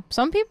 Yeah,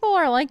 some people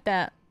are like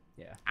that.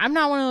 Yeah, I'm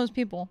not one of those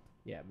people.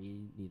 Yeah,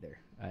 me neither.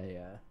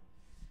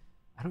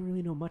 I don't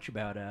really know much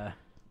about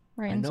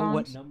writing I know songs.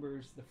 what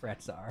numbers the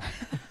frets are.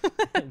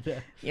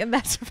 And, yeah,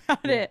 that's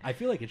about it. I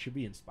feel like it should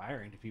be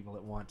inspiring to people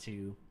that want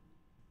to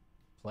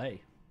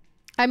play.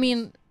 I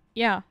mean,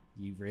 yeah.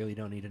 You really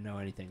don't need to know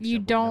anything. You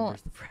don't. What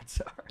numbers the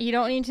frets are. You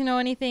don't need to know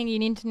anything. You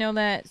need to know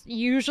that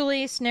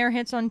usually snare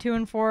hits on 2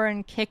 and 4,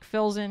 and kick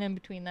fills in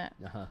between that.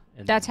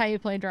 And that's how you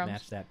play drums.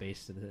 Match that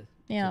bass to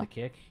the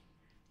kick.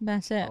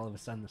 That's it. All of a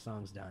sudden, the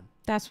song's done.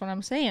 That's what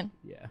I'm saying.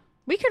 Yeah.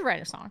 We could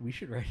write a song. We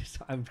should write a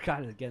song. I'm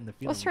kind of getting the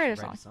feeling. Let's write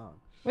a song.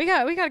 We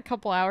got a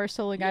couple hours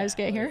till the guys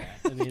get here.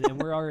 Yeah. I mean,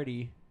 and we're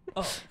already.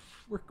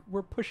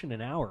 We're pushing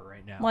an hour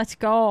right now. Let's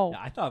go.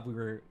 I thought we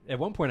were. At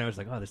one point, I was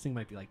like, "Oh, this thing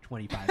might be like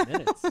 25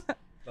 minutes,"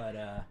 but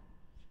I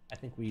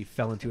think we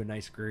fell into a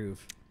nice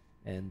groove,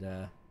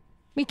 and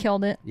we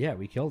killed it. Yeah,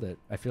 we killed it.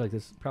 I feel like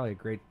this is probably a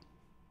great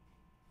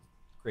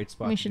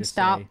spot. We should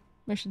stop.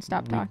 We should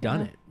stop talking. We've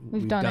done it.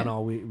 We've done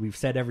all. We've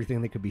said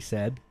everything that could be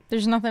said.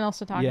 There's nothing else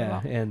to talk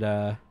about. Yeah,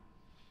 and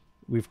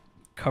we've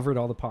covered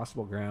all the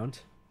possible ground,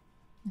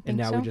 and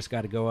now we just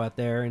got to go out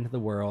there into the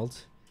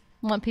world.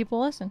 Let people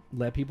listen.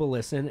 Let people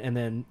listen, and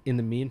then in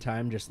the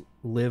meantime, just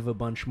live a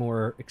bunch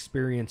more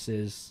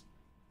experiences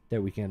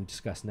that we can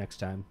discuss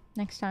next time.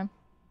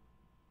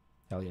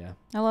 Hell yeah.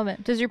 I love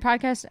it. Does your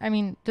podcast,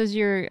 does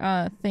your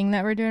thing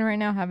that we're doing right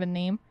now have a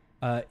name?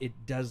 It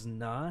does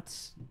not.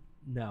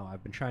 No,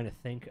 I've been trying to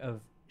think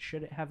of,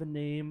 should it have a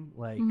name?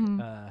 Like,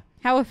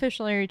 how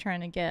official are you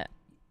trying to get?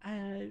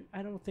 I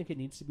don't think it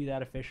needs to be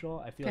that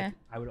official. I feel like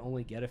I would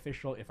only get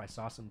official if I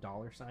saw some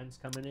dollar signs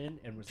coming in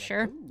and was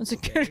sure. Like, that's a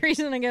good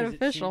reason to get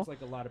official. It seems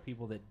like a lot of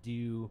people that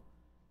do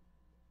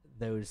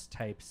those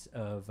types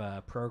of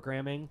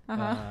programming make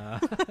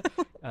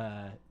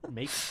a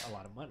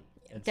lot of money.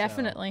 And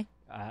definitely.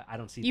 So, I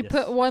don't see you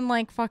put one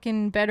like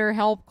fucking Better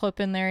Help clip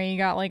in there, you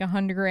got like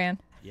 $100,000.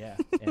 Yeah,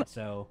 and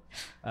so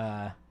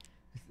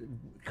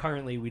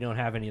currently we don't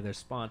have any of those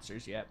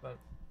sponsors yet, but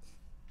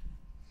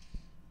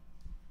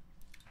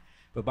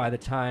by the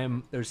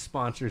time those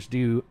sponsors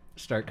do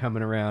start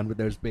coming around with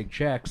those big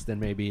checks, then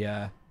maybe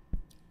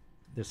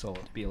this will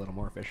be a little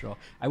more official.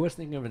 I was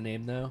thinking of a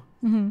name though,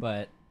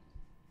 but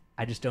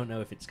I just don't know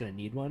if it's going to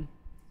need one.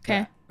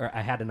 Okay. Or I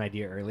had an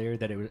idea earlier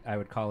that I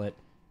would call it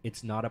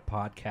 "It's Not a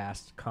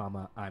Podcast,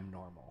 I'm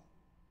Normal."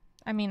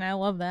 I mean, I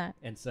love that.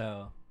 And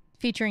so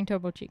featuring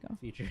Topo Chico.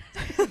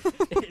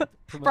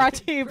 Brought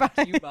to you by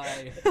TD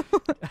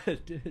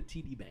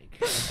Bank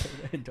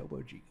and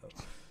Topo Chico.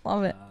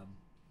 Love it.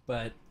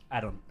 But I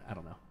don't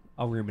know.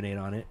 I'll ruminate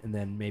on it, and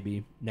then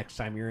maybe next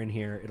time you're in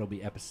here, it'll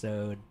be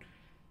episode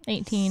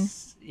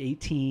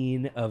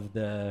 18 of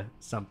the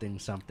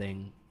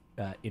something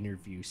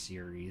interview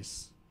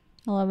series.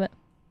 I love it.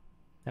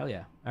 Hell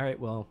yeah. All right,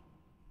 well,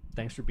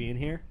 thanks for being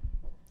here.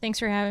 Thanks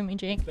for having me,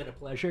 Jake. It's been a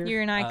pleasure.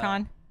 You're an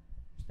icon.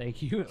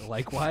 Thank you.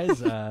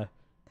 Likewise.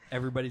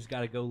 Everybody's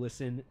got to go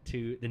listen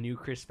to the new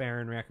Chris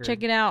Farren record.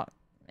 Check it out.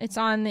 It's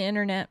on the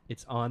internet.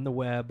 It's on the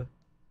web,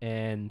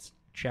 and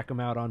check them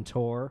out on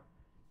tour.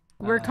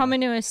 We're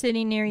coming to a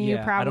city near you,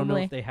 probably. I don't know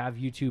if they have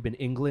YouTube in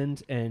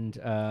England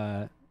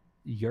and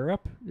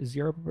Europe. Is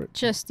Europe?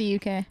 Just the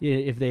UK.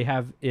 If they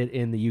have it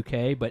in the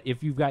UK. But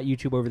if you've got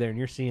YouTube over there and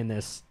you're seeing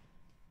this,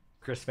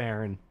 Chris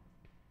Farren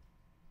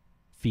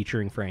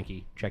featuring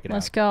Frankie. Check it out.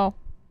 Let's go.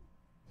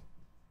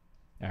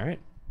 All right.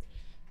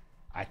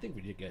 I think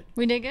we did good.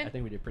 We did good? I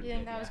think we did pretty good. You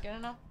think that was good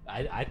enough?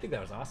 I think that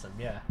was awesome,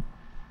 yeah.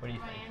 What do you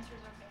think? My answers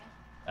okay.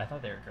 I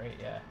thought they were great,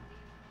 yeah.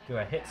 Do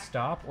I hit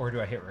stop or do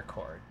I hit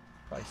record?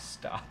 Probably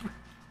stop.